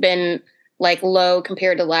he's been like low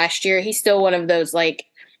compared to last year. He's still one of those, like,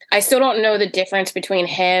 I still don't know the difference between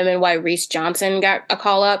him and why Reese Johnson got a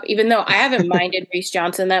call up, even though I haven't minded Reese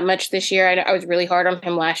Johnson that much this year. I was really hard on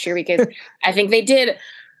him last year because I think they did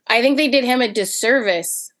him a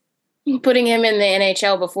disservice putting him in the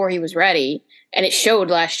NHL before he was ready. And it showed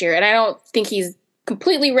last year. And I don't think he's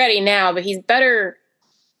completely ready now, but he's better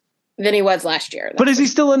than he was last year. But is he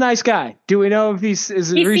still a nice guy? Do we know if Reese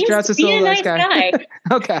Johnson still a nice guy?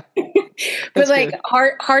 Okay. But like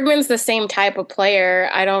Hardman's the same type of player.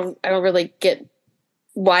 I don't really get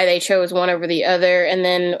why they chose one over the other. And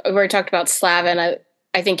then we already talked about Slavin.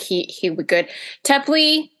 I think he would be good.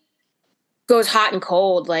 Tepley goes hot and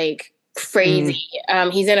cold like crazy.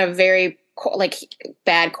 He's in a very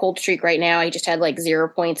bad cold streak right now. He just had like 0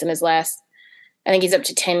 points in his last. I think he's up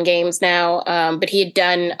to 10 games now. But he had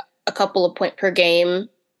done a couple of point per game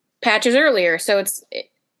patches earlier. So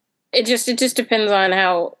it just depends on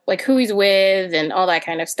how, like, who he's with and all that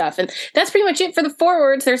kind of stuff. And that's pretty much it for the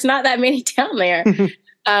forwards. There's not that many down there,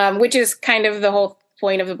 which is kind of the whole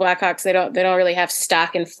point of the Blackhawks. They don't really have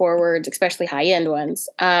stock in forwards, especially high end ones.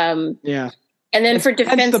 Yeah. And then for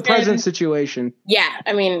defensemen, that's the present situation. Yeah,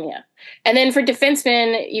 I mean, yeah. And then for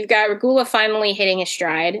defensemen, you've got Regula finally hitting his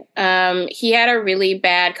stride. He had a really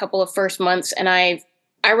bad couple of first months, and I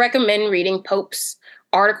recommend reading Pope's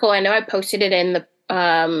article. I know I posted it in the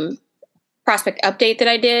prospect update that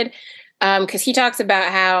I did, because he talks about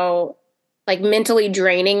how like mentally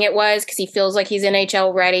draining it was because he feels like he's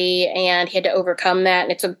NHL ready and he had to overcome that.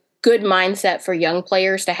 And it's a good mindset for young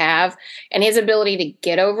players to have, and his ability to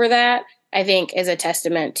get over that, I think, is a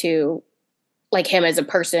testament to like him as a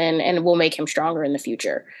person and will make him stronger in the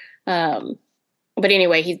future. But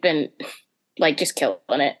anyway, he's been like just killing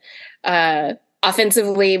it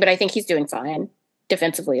offensively, but I think he's doing fine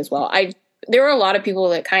defensively as well. There are a lot of people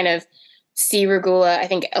that kind of see Regula, I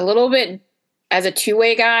think, a little bit as a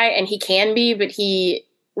two-way guy, and he can be, but he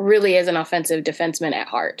really is an offensive defenseman at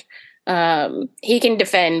heart. He can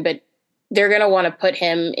defend, but they're going to want to put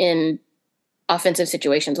him in offensive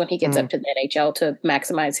situations when he gets up to the NHL to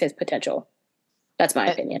maximize his potential. That's my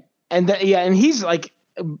opinion. And he's like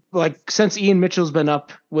since Ian Mitchell's been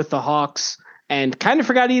up with the Hawks, and kind of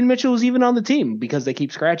forgot Ian Mitchell was even on the team because they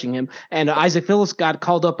keep scratching him. And Isaac Phillips got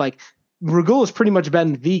called up. Like Regula's pretty much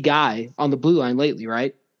been the guy on the blue line lately,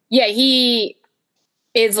 right? Yeah, he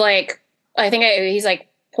is like, he's like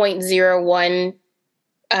 0.01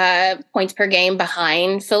 points per game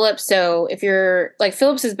behind Phillips. So if you're like,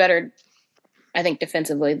 Phillips is better, I think,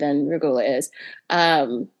 defensively than Regula is.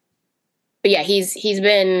 But yeah, he's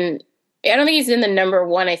been, I don't think he's in the number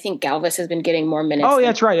one. I think Galvis has been getting more minutes. Oh, yeah,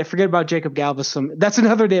 that's right. I forget about Jacob Galvis. That's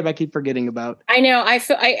another name I keep forgetting about. I know. I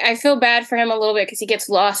feel bad for him a little bit because he gets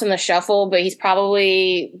lost in the shuffle, but he's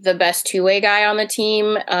probably the best two-way guy on the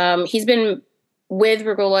team. He's been with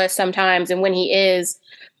Regula sometimes, and when he is,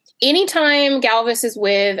 anytime Galvis is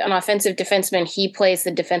with an offensive defenseman, he plays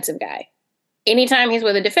the defensive guy. Anytime he's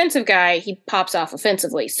with a defensive guy, he pops off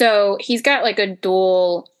offensively. So he's got like a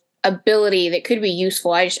dual ability that could be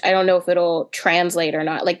useful. I don't know if it'll translate or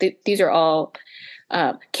not. Like these are all,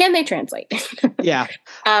 can they translate? Yeah.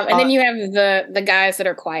 And then you have the guys that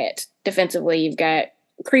are quiet defensively. You've got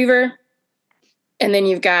Creever, and then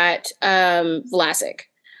you've got Vlasic.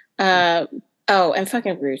 And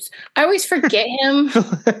fucking Bruce. I always forget him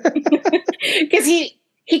because he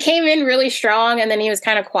came in really strong, and then he was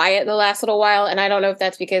kind of quiet the last little while. And I don't know if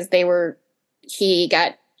that's because he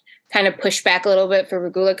got kind of pushed back a little bit for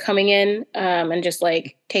Regula coming in and just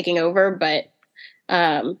like taking over. But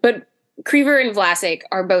Kriever and Vlasic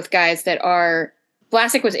are both guys that are.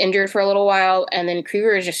 Vlasic was injured for a little while, and then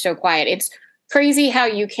Kriever is just so quiet. It's crazy how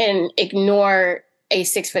you can ignore a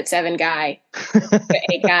 6'7" guy,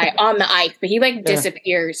 a guy on the ice, but he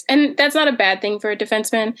disappears, and that's not a bad thing for a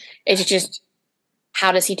defenseman. It's just,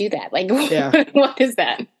 how does he do that? Like, what is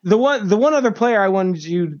that? The one other player I wanted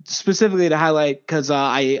you specifically to highlight, because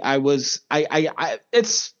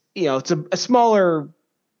it's it's a smaller.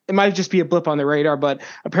 It might just be a blip on the radar, but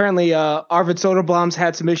apparently Arvid Soderblom's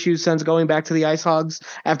had some issues since going back to the Ice Hogs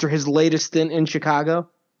after his latest stint in Chicago.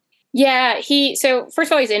 Yeah, so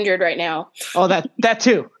first of all, he's injured right now. Oh, that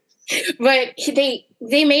too. But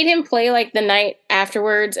they made him play like the night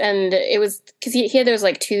afterwards, and it was because he had those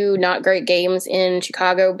like 2 not great games in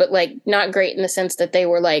Chicago, but like not great in the sense that they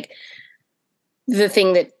were like the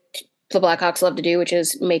thing that the Blackhawks love to do, which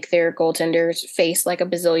is make their goaltenders face like a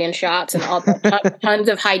bazillion shots and all tons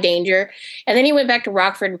of high danger. And then he went back to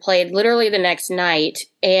Rockford and played literally the next night.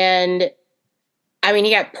 And I mean,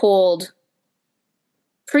 he got pulled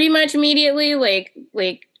pretty much immediately, like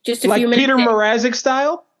just a few minutes. Peter Mrazek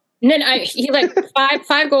style? No, he like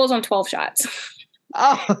five goals on 12 shots.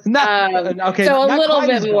 Oh, okay. So a little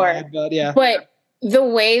bit more, bad, but yeah. But the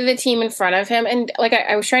way the team in front of him, and like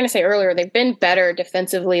I was trying to say earlier, they've been better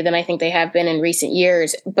defensively than I think they have been in recent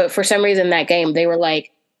years. But for some reason, that game they were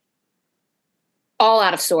like all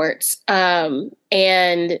out of sorts. And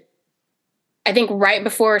I think right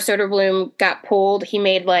before Soderblom got pulled, he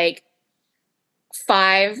made like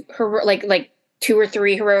 5 like 2 or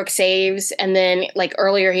 3 heroic saves, and then like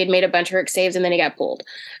earlier he had made a bunch of heroic saves, and then he got pulled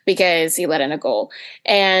because he let in a goal.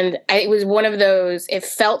 And it was one of those, it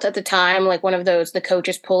felt at the time like one of those, the coach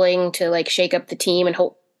is pulling to like shake up the team and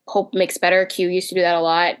hope makes better. Q used to do that a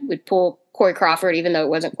lot, would pull Corey Crawford, even though it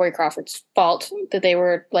wasn't Corey Crawford's fault that they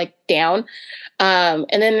were like down. And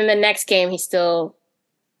then in the next game, he still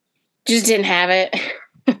just didn't have it.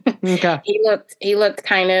 Okay. He looked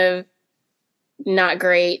kind of not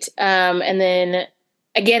great. And then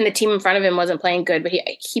again, the team in front of him wasn't playing good, but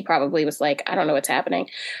he probably was like, I don't know what's happening.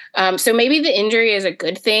 So maybe the injury is a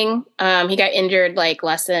good thing. He got injured like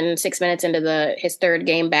less than 6 minutes into his 3rd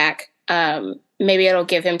game back. Maybe it'll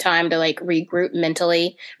give him time to like regroup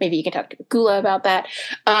mentally. Maybe you can talk to Gula about that.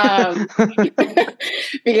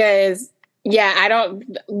 Because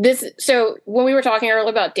so when we were talking earlier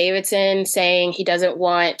about Davidson saying he doesn't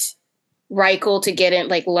want Reichel to get in,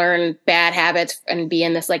 like learn bad habits and be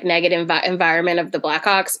in this like negative environment of the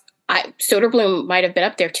Blackhawks, Soderblom might have been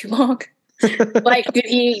up there too long. Like,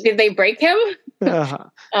 did they break him? I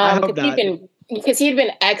hope not. Because he had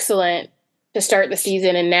been excellent to start the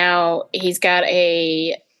season, and now he's got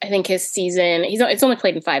I think his season, it's only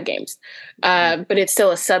played in 5 games, but it's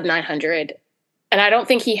still a sub 900. And I don't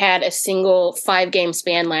think he had a single 5-game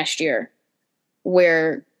span last year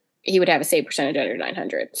where he would have a save percentage under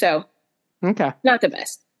 900. So, okay, not the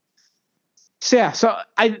best. So yeah,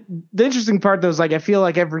 the interesting part though is like I feel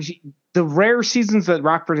like the rare seasons that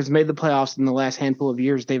Rockford has made the playoffs in the last handful of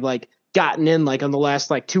years, they've like gotten in like on the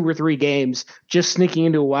last like 2 or 3 games, just sneaking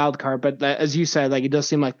into a wild card. But as you said, like it does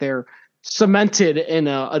seem like they're cemented in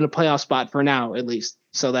a playoff spot for now at least.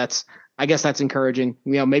 So I guess that's encouraging.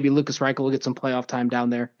 Maybe Lucas Reichel will get some playoff time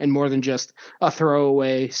down there, and more than just a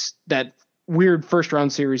throwaway that weird first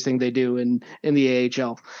round series thing they do in the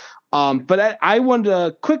AHL. But I wanted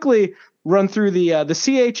to quickly run through the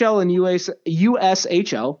CHL and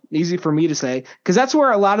USHL, easy for me to say, because that's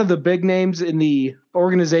where a lot of the big names in the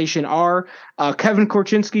organization are. Kevin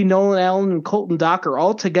Korchinski, Nolan Allen, and Colton Dach are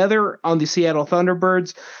all together on the Seattle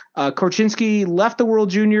Thunderbirds. Korchinski left the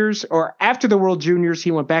World Juniors, or after the World Juniors,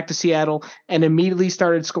 he went back to Seattle and immediately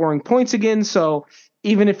started scoring points again. So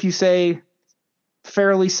even if you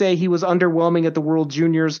fairly say he was underwhelming at the World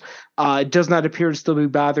Juniors, it does not appear to still be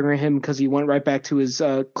bothering him because he went right back to his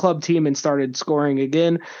club team and started scoring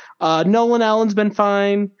again. Nolan Allen's been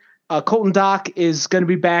fine. Colton Dach is going to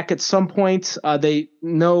be back at some point. They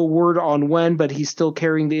no word on when, but he's still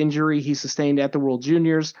carrying the injury he sustained at the World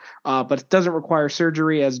Juniors, but it doesn't require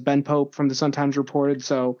surgery, as Ben Pope from the Sun-Times reported.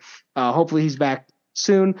 So hopefully he's back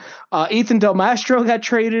soon. Ethan Del Mastro got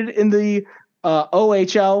traded in the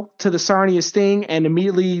OHL to the Sarnia Sting and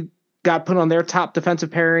immediately got put on their top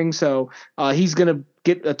defensive pairing. So he's going to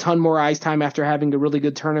get a ton more ice time after having a really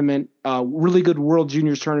good tournament, really good World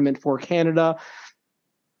Juniors tournament for Canada.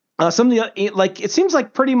 It seems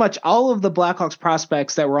like pretty much all of the Blackhawks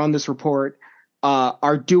prospects that were on this report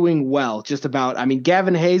are doing well, just about. I mean,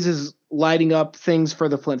 Gavin Hayes is lighting up things for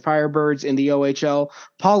the Flint Firebirds in the OHL.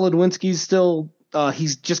 Paul Ludwinski's still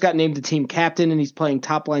He's just got named the team captain, and he's playing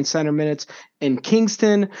top line center minutes in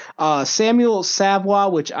Kingston. Samuel Savoie,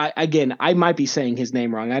 which I might be saying his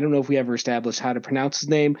name wrong. I don't know if we ever established how to pronounce his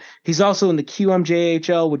name. He's also in the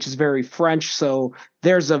QMJHL, which is very French, so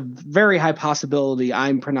there's a very high possibility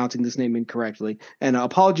I'm pronouncing this name incorrectly. And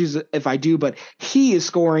apologies if I do, but he is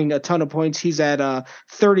scoring a ton of points. He's at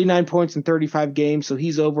 39 points in 35 games, so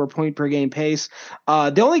he's over a point per game pace.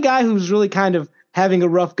 The only guy who's really kind of having a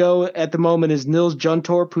rough go at the moment is Nils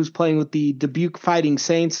Juntorp, who's playing with the Dubuque Fighting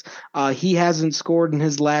Saints. He hasn't scored in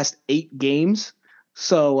his last 8 games,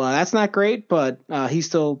 so that's not great, but he's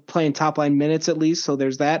still playing top-line minutes at least, so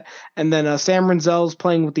there's that. And then Sam Renzel's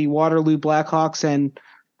playing with the Waterloo Blackhawks and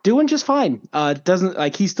doing just fine.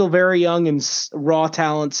 He's still very young and raw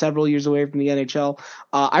talent, several years away from the NHL.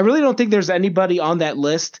 I really don't think there's anybody on that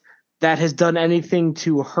list that has done anything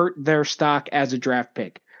to hurt their stock as a draft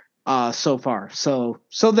pick so far. So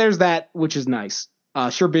there's that, which is nice.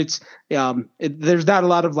 There's not a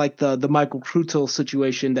lot of like the Michael Krutel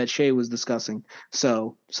situation that Shay was discussing.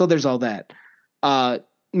 So there's all that.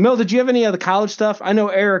 Mil, did you have any other college stuff? I know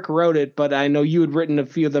Eric wrote it, but I know you had written a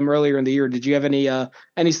few of them earlier in the year. Did you have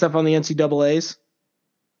any stuff on the NCAAs?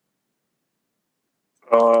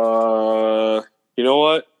 You know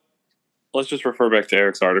what? Let's just refer back to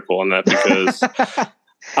Eric's article on that because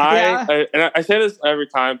I say this every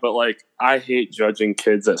time, but like I hate judging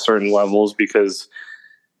kids at certain levels because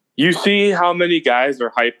you see how many guys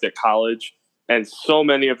are hyped at college, and so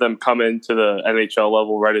many of them come into the NHL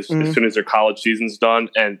level right as soon as their college season's done,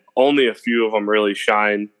 and only a few of them really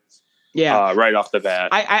shine. Right off the bat.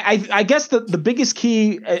 I guess the biggest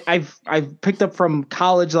key I've picked up from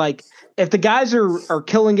college, like if the guys are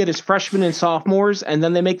killing it as freshmen and sophomores, and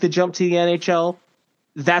then they make the jump to the NHL,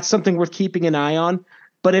 that's something worth keeping an eye on.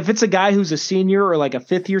 But if it's a guy who's a senior or like a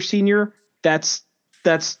 5th-year senior, that's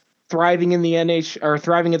thriving in the NHL or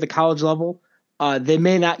thriving at the college level, you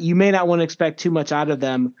may not want to expect too much out of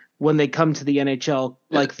them when they come to the NHL,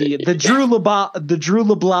 like the Drew LeBlanc,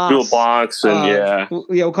 we'll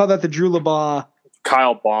call that the Drew LeBlanc,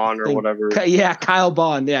 Kyle Bond or whatever. Yeah, Kyle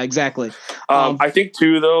Bond. Yeah, exactly. I think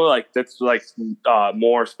too, though, like that's like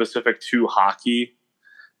more specific to hockey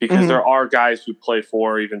because there are guys who play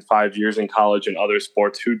 4 or even 5 years in college and other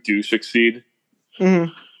sports who do succeed.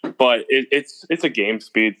 But it's a game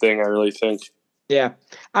speed thing, I really think. Yeah,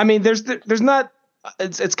 I mean, there's not.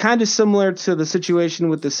 It's kind of similar to the situation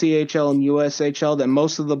with the CHL and USHL that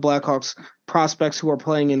most of the Blackhawks prospects who are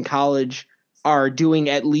playing in college are doing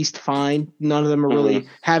at least fine. None of them are really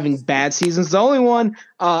having bad seasons. The only one,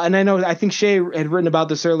 and I think Shay had written about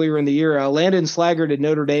this earlier in the year, Landon Slaggert at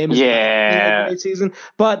Notre Dame. Had a great season.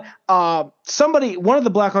 But one of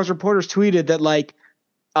the Blackhawks reporters tweeted that like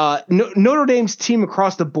Notre Dame's team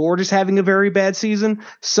across the board is having a very bad season.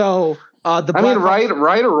 So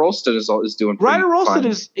Ryder Rolston is doing pretty Ryder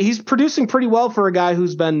Rolston he's producing pretty well for a guy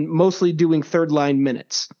who's been mostly doing third line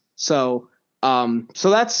minutes. So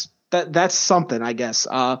that's something, I guess.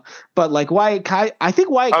 But like I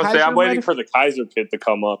think Wyatt Kaiser. I'm waiting for the Kaiser kid to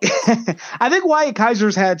come up. I think Wyatt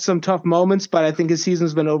Kaiser's had some tough moments, but I think his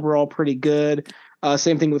season's been overall pretty good.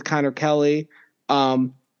 Same thing with Connor Kelly.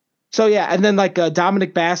 And then like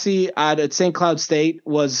Dominic Bassi at St. Cloud State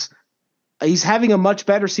he's having a much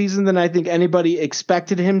better season than I think anybody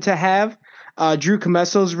expected him to have. Drew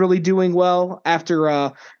Comesso's really doing well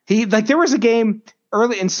after there was a game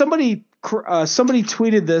early and somebody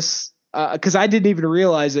tweeted this because I didn't even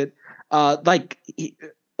realize it.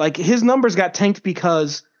 His numbers got tanked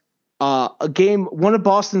because one of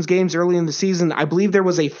Boston's games early in the season, I believe there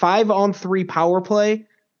was a 5-on-3 power play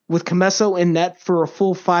with Comesso in net for a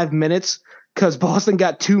full 5 minutes because Boston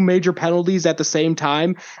got 2 major penalties at the same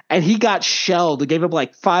time, and he got shelled. He gave up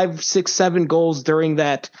like 5, 6, 7 goals during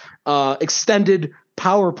that extended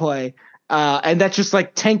power play, and that just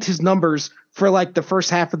like tanked his numbers for like the first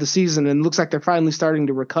half of the season, and it looks like they're finally starting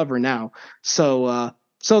to recover now. So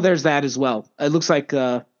there's that as well. It looks like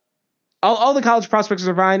all the college prospects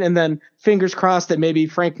are fine, and then fingers crossed that maybe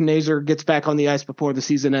Frank Nazar gets back on the ice before the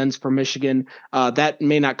season ends for Michigan. That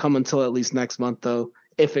may not come until at least next month, though,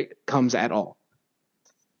 if it comes at all.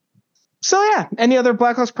 So yeah, any other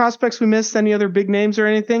Blackhawks prospects we missed? Any other big names or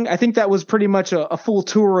anything? I think that was pretty much a full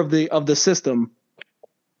tour of the system.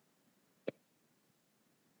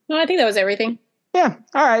 No, I think that was everything. Yeah.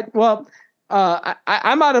 All right. Well,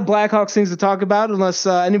 I'm out of Blackhawks things to talk about unless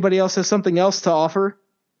anybody else has something else to offer.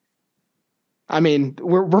 I mean,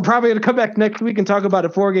 we're probably going to come back next week and talk about a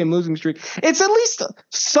 4-game losing streak. It's at least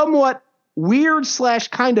somewhat weird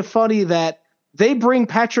 / kind of funny that they bring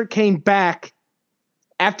Patrick Kane back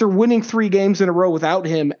after winning 3 games in a row without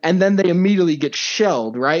him, and then they immediately get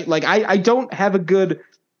shelled, right? Like I don't have a good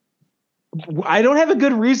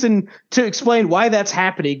reason to explain why that's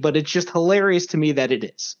happening, but it's just hilarious to me that it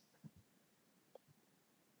is.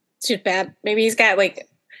 It's just bad. Maybe he's got like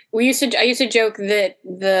I used to joke that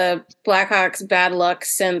the Blackhawks' bad luck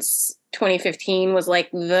since 2015 was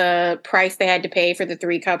like the price they had to pay for the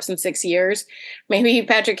 3 cups in 6 years. Maybe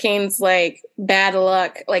Patrick Kane's like bad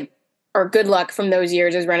luck, like, or good luck from those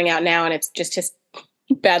years is running out now, and it's just his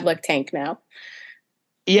bad luck tank now.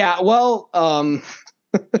 Yeah, well,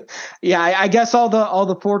 yeah, I guess all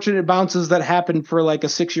the fortunate bounces that happened for like a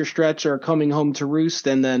 6-year stretch are coming home to roost,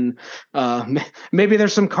 and then maybe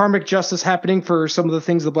there's some karmic justice happening for some of the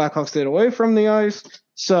things the Blackhawks did away from the ice.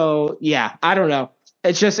 So yeah, I don't know.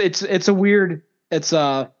 It's just it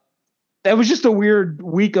was just a weird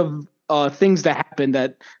week of things that happened,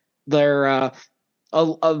 that their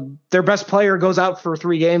best player goes out for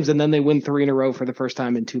 3 games and then they win 3 in a row for the first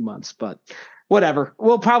time in 2 months. But whatever,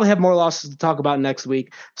 we'll probably have more losses to talk about next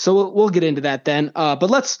week, so we'll get into that then. But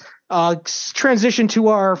let's transition to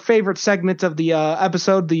our favorite segment of the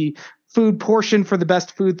episode, the food portion for the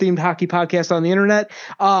best food themed hockey podcast on the internet.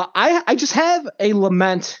 I just have a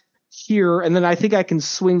lament here, and then I think I can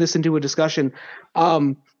swing this into a discussion.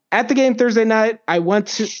 At the game Thursday night, I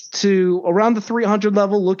went to around the 300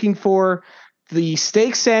 level looking for the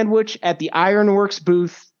steak sandwich at the Ironworks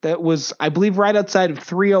booth that was, I believe, right outside of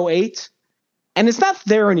 308. And it's not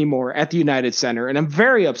there anymore at the United Center. And I'm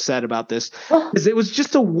very upset about this, because it was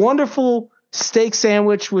just a wonderful steak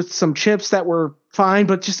sandwich with some chips that were fine,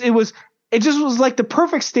 but it just was like the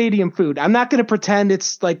perfect stadium food. I'm not going to pretend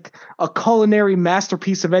it's like a culinary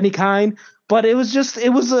masterpiece of any kind, but it was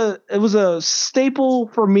a staple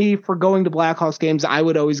for me for going to Blackhawks games. I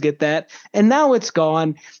would always get that. And now it's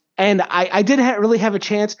gone. And I didn't really have a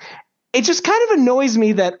chance. It just kind of annoys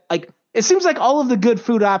me that, like, it seems like all of the good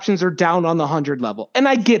food options are down on the 100 level. And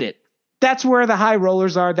I get it. That's where the high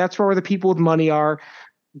rollers are. That's where the people with money are.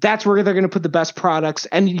 That's where they're going to put the best products.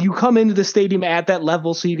 And you come into the stadium at that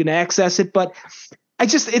level so you can access it. But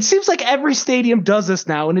it seems like every stadium does this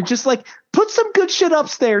now. And it just like, put some good shit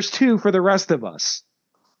upstairs too for the rest of us.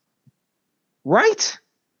 Right?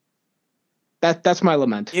 That's my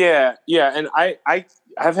lament. Yeah. And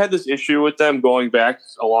I've had this issue with them going back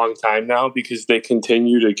a long time now, because they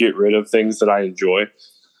continue to get rid of things that I enjoy.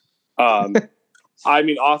 I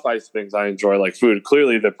mean, off ice things I enjoy, like food.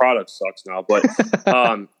 Clearly, the product sucks now, but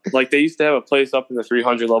like they used to have a place up in the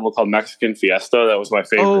 300 level called Mexican Fiesta. That was my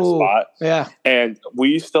favorite spot. Yeah, and we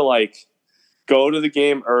used to like go to the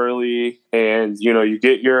game early, and you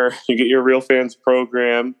get your Real Fans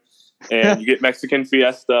program, and you get Mexican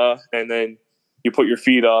Fiesta, and then you put your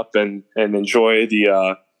feet up and enjoy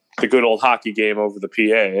the good old hockey game over the PA.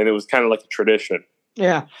 And it was kind of like a tradition.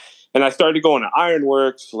 Yeah. And I started going to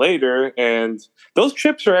Ironworks later, and those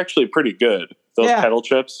chips are actually pretty good. Those kettle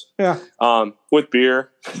chips. Yeah. With beer.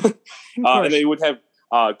 And they would have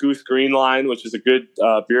Goose Green Line, which is a good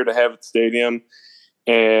beer to have at the stadium.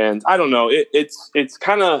 And I don't know, it's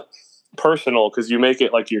kind of personal, because you make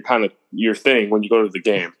it like your thing when you go to the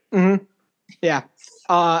game. Mm-hmm. Yeah.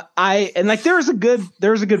 There was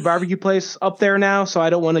a good barbecue place up there now, so I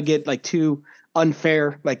don't want to get like too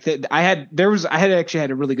unfair. Like I had actually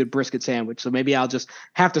had a really good brisket sandwich, so maybe I'll just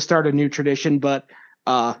have to start a new tradition. But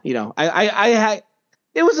it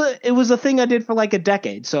was a thing I did for like a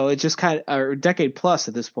decade, so it's just kind of a decade plus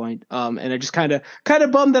at this point. And I just kind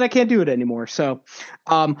of bummed that I can't do it anymore. So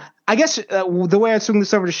I guess the way I swing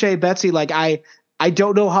this over to Shay, Betsy, like I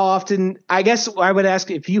don't know how often. I guess I would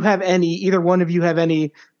ask if you have either one of you have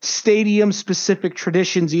any stadium specific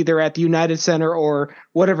traditions, either at the United Center or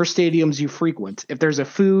whatever stadiums you frequent. If there's a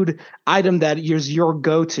food item that is your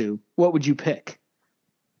go-to, what would you pick?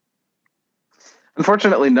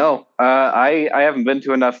 Unfortunately, no. I haven't been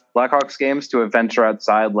to enough Blackhawks games to venture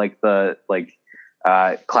outside like the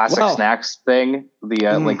classic snacks thing.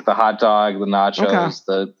 Like the hot dog, the nachos,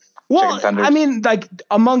 the I mean, like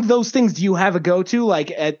among those things, do you have a go-to?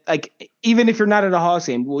 Even if you're not at a Hawks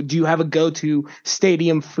game, do you have a go-to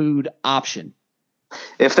stadium food option?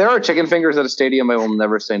 If there are chicken fingers at a stadium, I will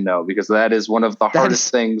never say no, because that is one of the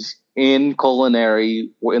hardest things in the culinary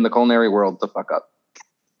world to fuck up.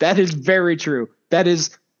 That is very true. That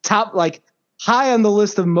is top, like high on the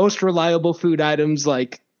list of most reliable food items.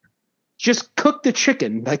 Like, just cook the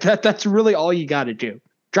chicken. Like that's really all you got to do.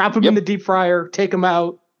 Drop them in the deep fryer, take them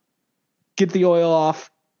out. Get the oil off,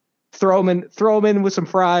 throw them in with some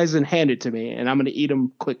fries, and hand it to me, and I'm going to eat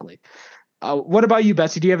them quickly. What about you,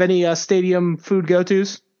 Betsy? Do you have any stadium food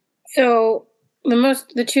go-tos? So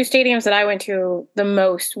the 2 stadiums that I went to the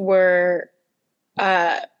most were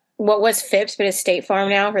what was Phipps, but is State Farm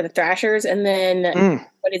now for the Thrashers, and then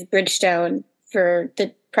what is Bridgestone for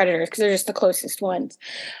the Predators, because they're just the closest ones.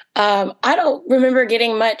 I don't remember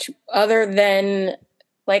getting much other than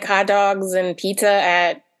like hot dogs and pizza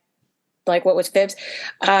at like what was Phipps.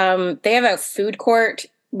 They have a food court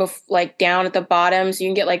like down at the bottom, so you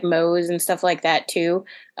can get like Moe's and stuff like that too.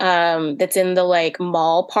 That's in the like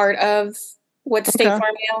mall part of what's State Farm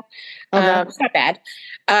now. It's not bad.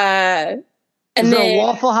 And is there a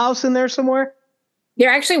Waffle House in there somewhere? There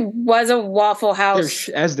actually was a Waffle House,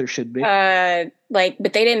 as there should be. But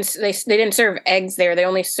they didn't serve eggs there. They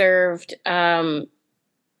only served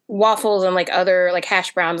waffles and like other like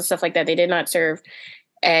hash browns and stuff like that. They did not serve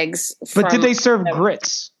eggs. But did they serve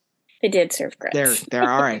grits? They did serve grits. They're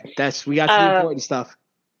all right. We got the important stuff.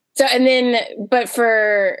 So but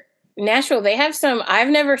for Nashville, they have some. I've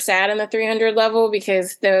never sat in the 300 level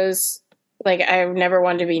because those like I've never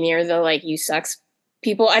wanted to be near the like you sucks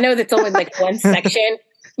people. I know that's only like one section,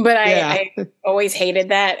 but I always hated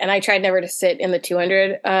that, and I tried never to sit in the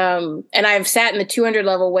 200. And I've sat in the 200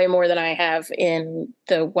 level way more than I have in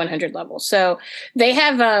the 100 level. So they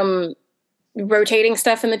have rotating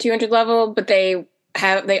stuff in the 200 level, but they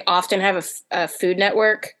often have a Food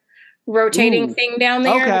Network rotating thing down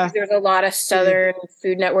there. Because there's a lot of Southern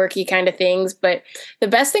Food Networky kind of things. But the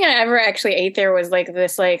best thing I ever actually ate there was like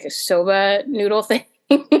this like soba noodle thing.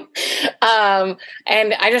 And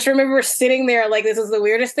I just remember sitting there like, this is the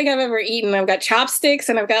weirdest thing I've ever eaten. I've got chopsticks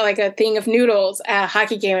and I've got like a thing of noodles at a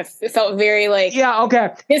hockey game. It felt very like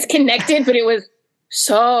disconnected, but it was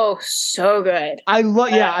so good. I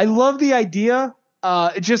love the idea.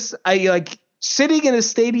 I like sitting in a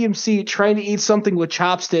stadium seat trying to eat something with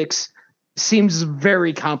chopsticks seems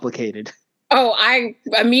very complicated. Oh, I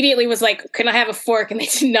immediately was like, can I have a fork? And they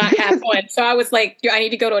did not have one. So I was like, I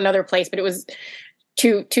need to go to another place, but it was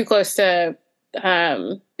too close to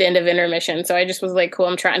the end of intermission. So I just was like, cool,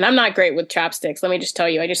 I'm trying. And I'm not great with chopsticks. Let me just tell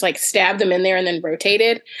you, I just like stabbed them in there and then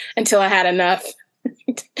rotated until I had enough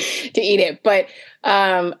to eat it. But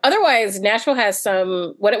otherwise, Nashville has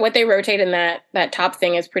some, what they rotate in that top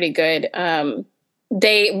thing is pretty good. I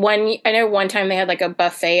know one time they had like a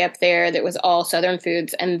buffet up there that was all Southern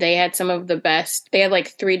foods, and they had some of the best. They had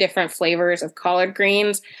like 3 different flavors of collard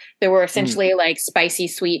greens that were essentially like spicy,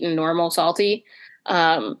 sweet, and normal salty.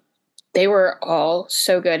 They were all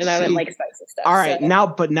so good, and I didn't like spicy stuff. All right,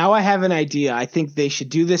 now I have an idea. I think they should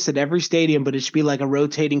do this at every stadium, but it should be like a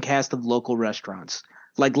rotating cast of local restaurants.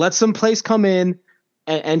 Like, let some place come in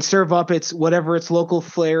and serve up whatever its local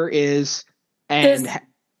flair is. And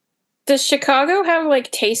does Chicago have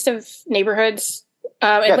like Taste of Neighborhoods?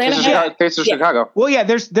 Atlanta Taste of Chicago. Well, yeah,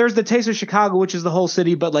 there's the Taste of Chicago, which is the whole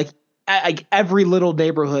city, but like every little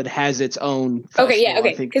neighborhood has its own festival.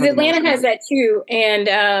 Okay. Because Atlanta has that too,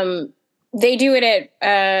 and they do it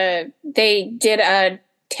at they did a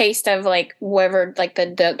taste of like wherever, like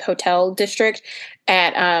the hotel district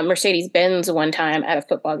at Mercedes-Benz one time at a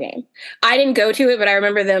football game. I didn't go to it, but I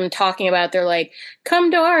remember them talking about, they're like, come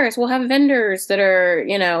to ours, we'll have vendors that are,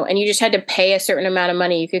 and you just had to pay a certain amount of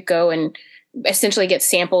money. You could go and essentially get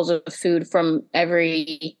samples of food from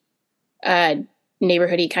every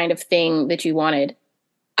neighborhoody kind of thing that you wanted.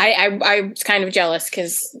 I was kind of jealous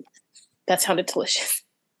because that sounded delicious.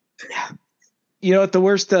 Yeah. You know, at the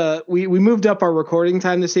worst, we moved up our recording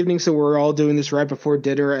time this evening, so we're all doing this right before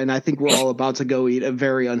dinner, and I think we're all about to go eat a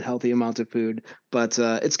very unhealthy amount of food, but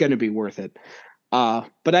it's going to be worth it.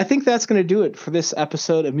 But I think that's going to do it for this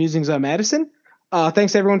episode of Musings on Madison.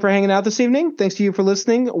 Thanks, everyone, for hanging out this evening. Thanks to you for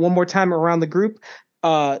listening. One more time around the group.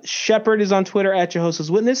 Shepard is on Twitter at Jehoshaphat's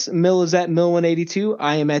Witness. Mill is at Mill182.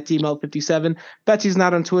 I am at DMelt57. Betsy's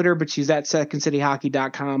not on Twitter, but she's at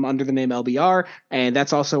SecondCityHockey.com under the name LBR. And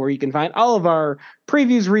that's also where you can find all of our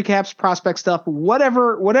previews, recaps, prospect stuff,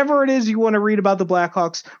 whatever it is you want to read about the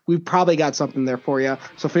Blackhawks. We've probably got something there for you.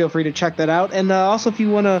 So feel free to check that out. And also, if you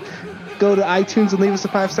want to go to iTunes and leave us a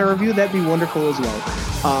 5-star review, that'd be wonderful as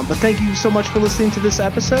well. But thank you so much for listening to this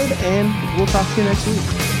episode, and we'll talk to you next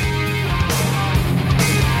week.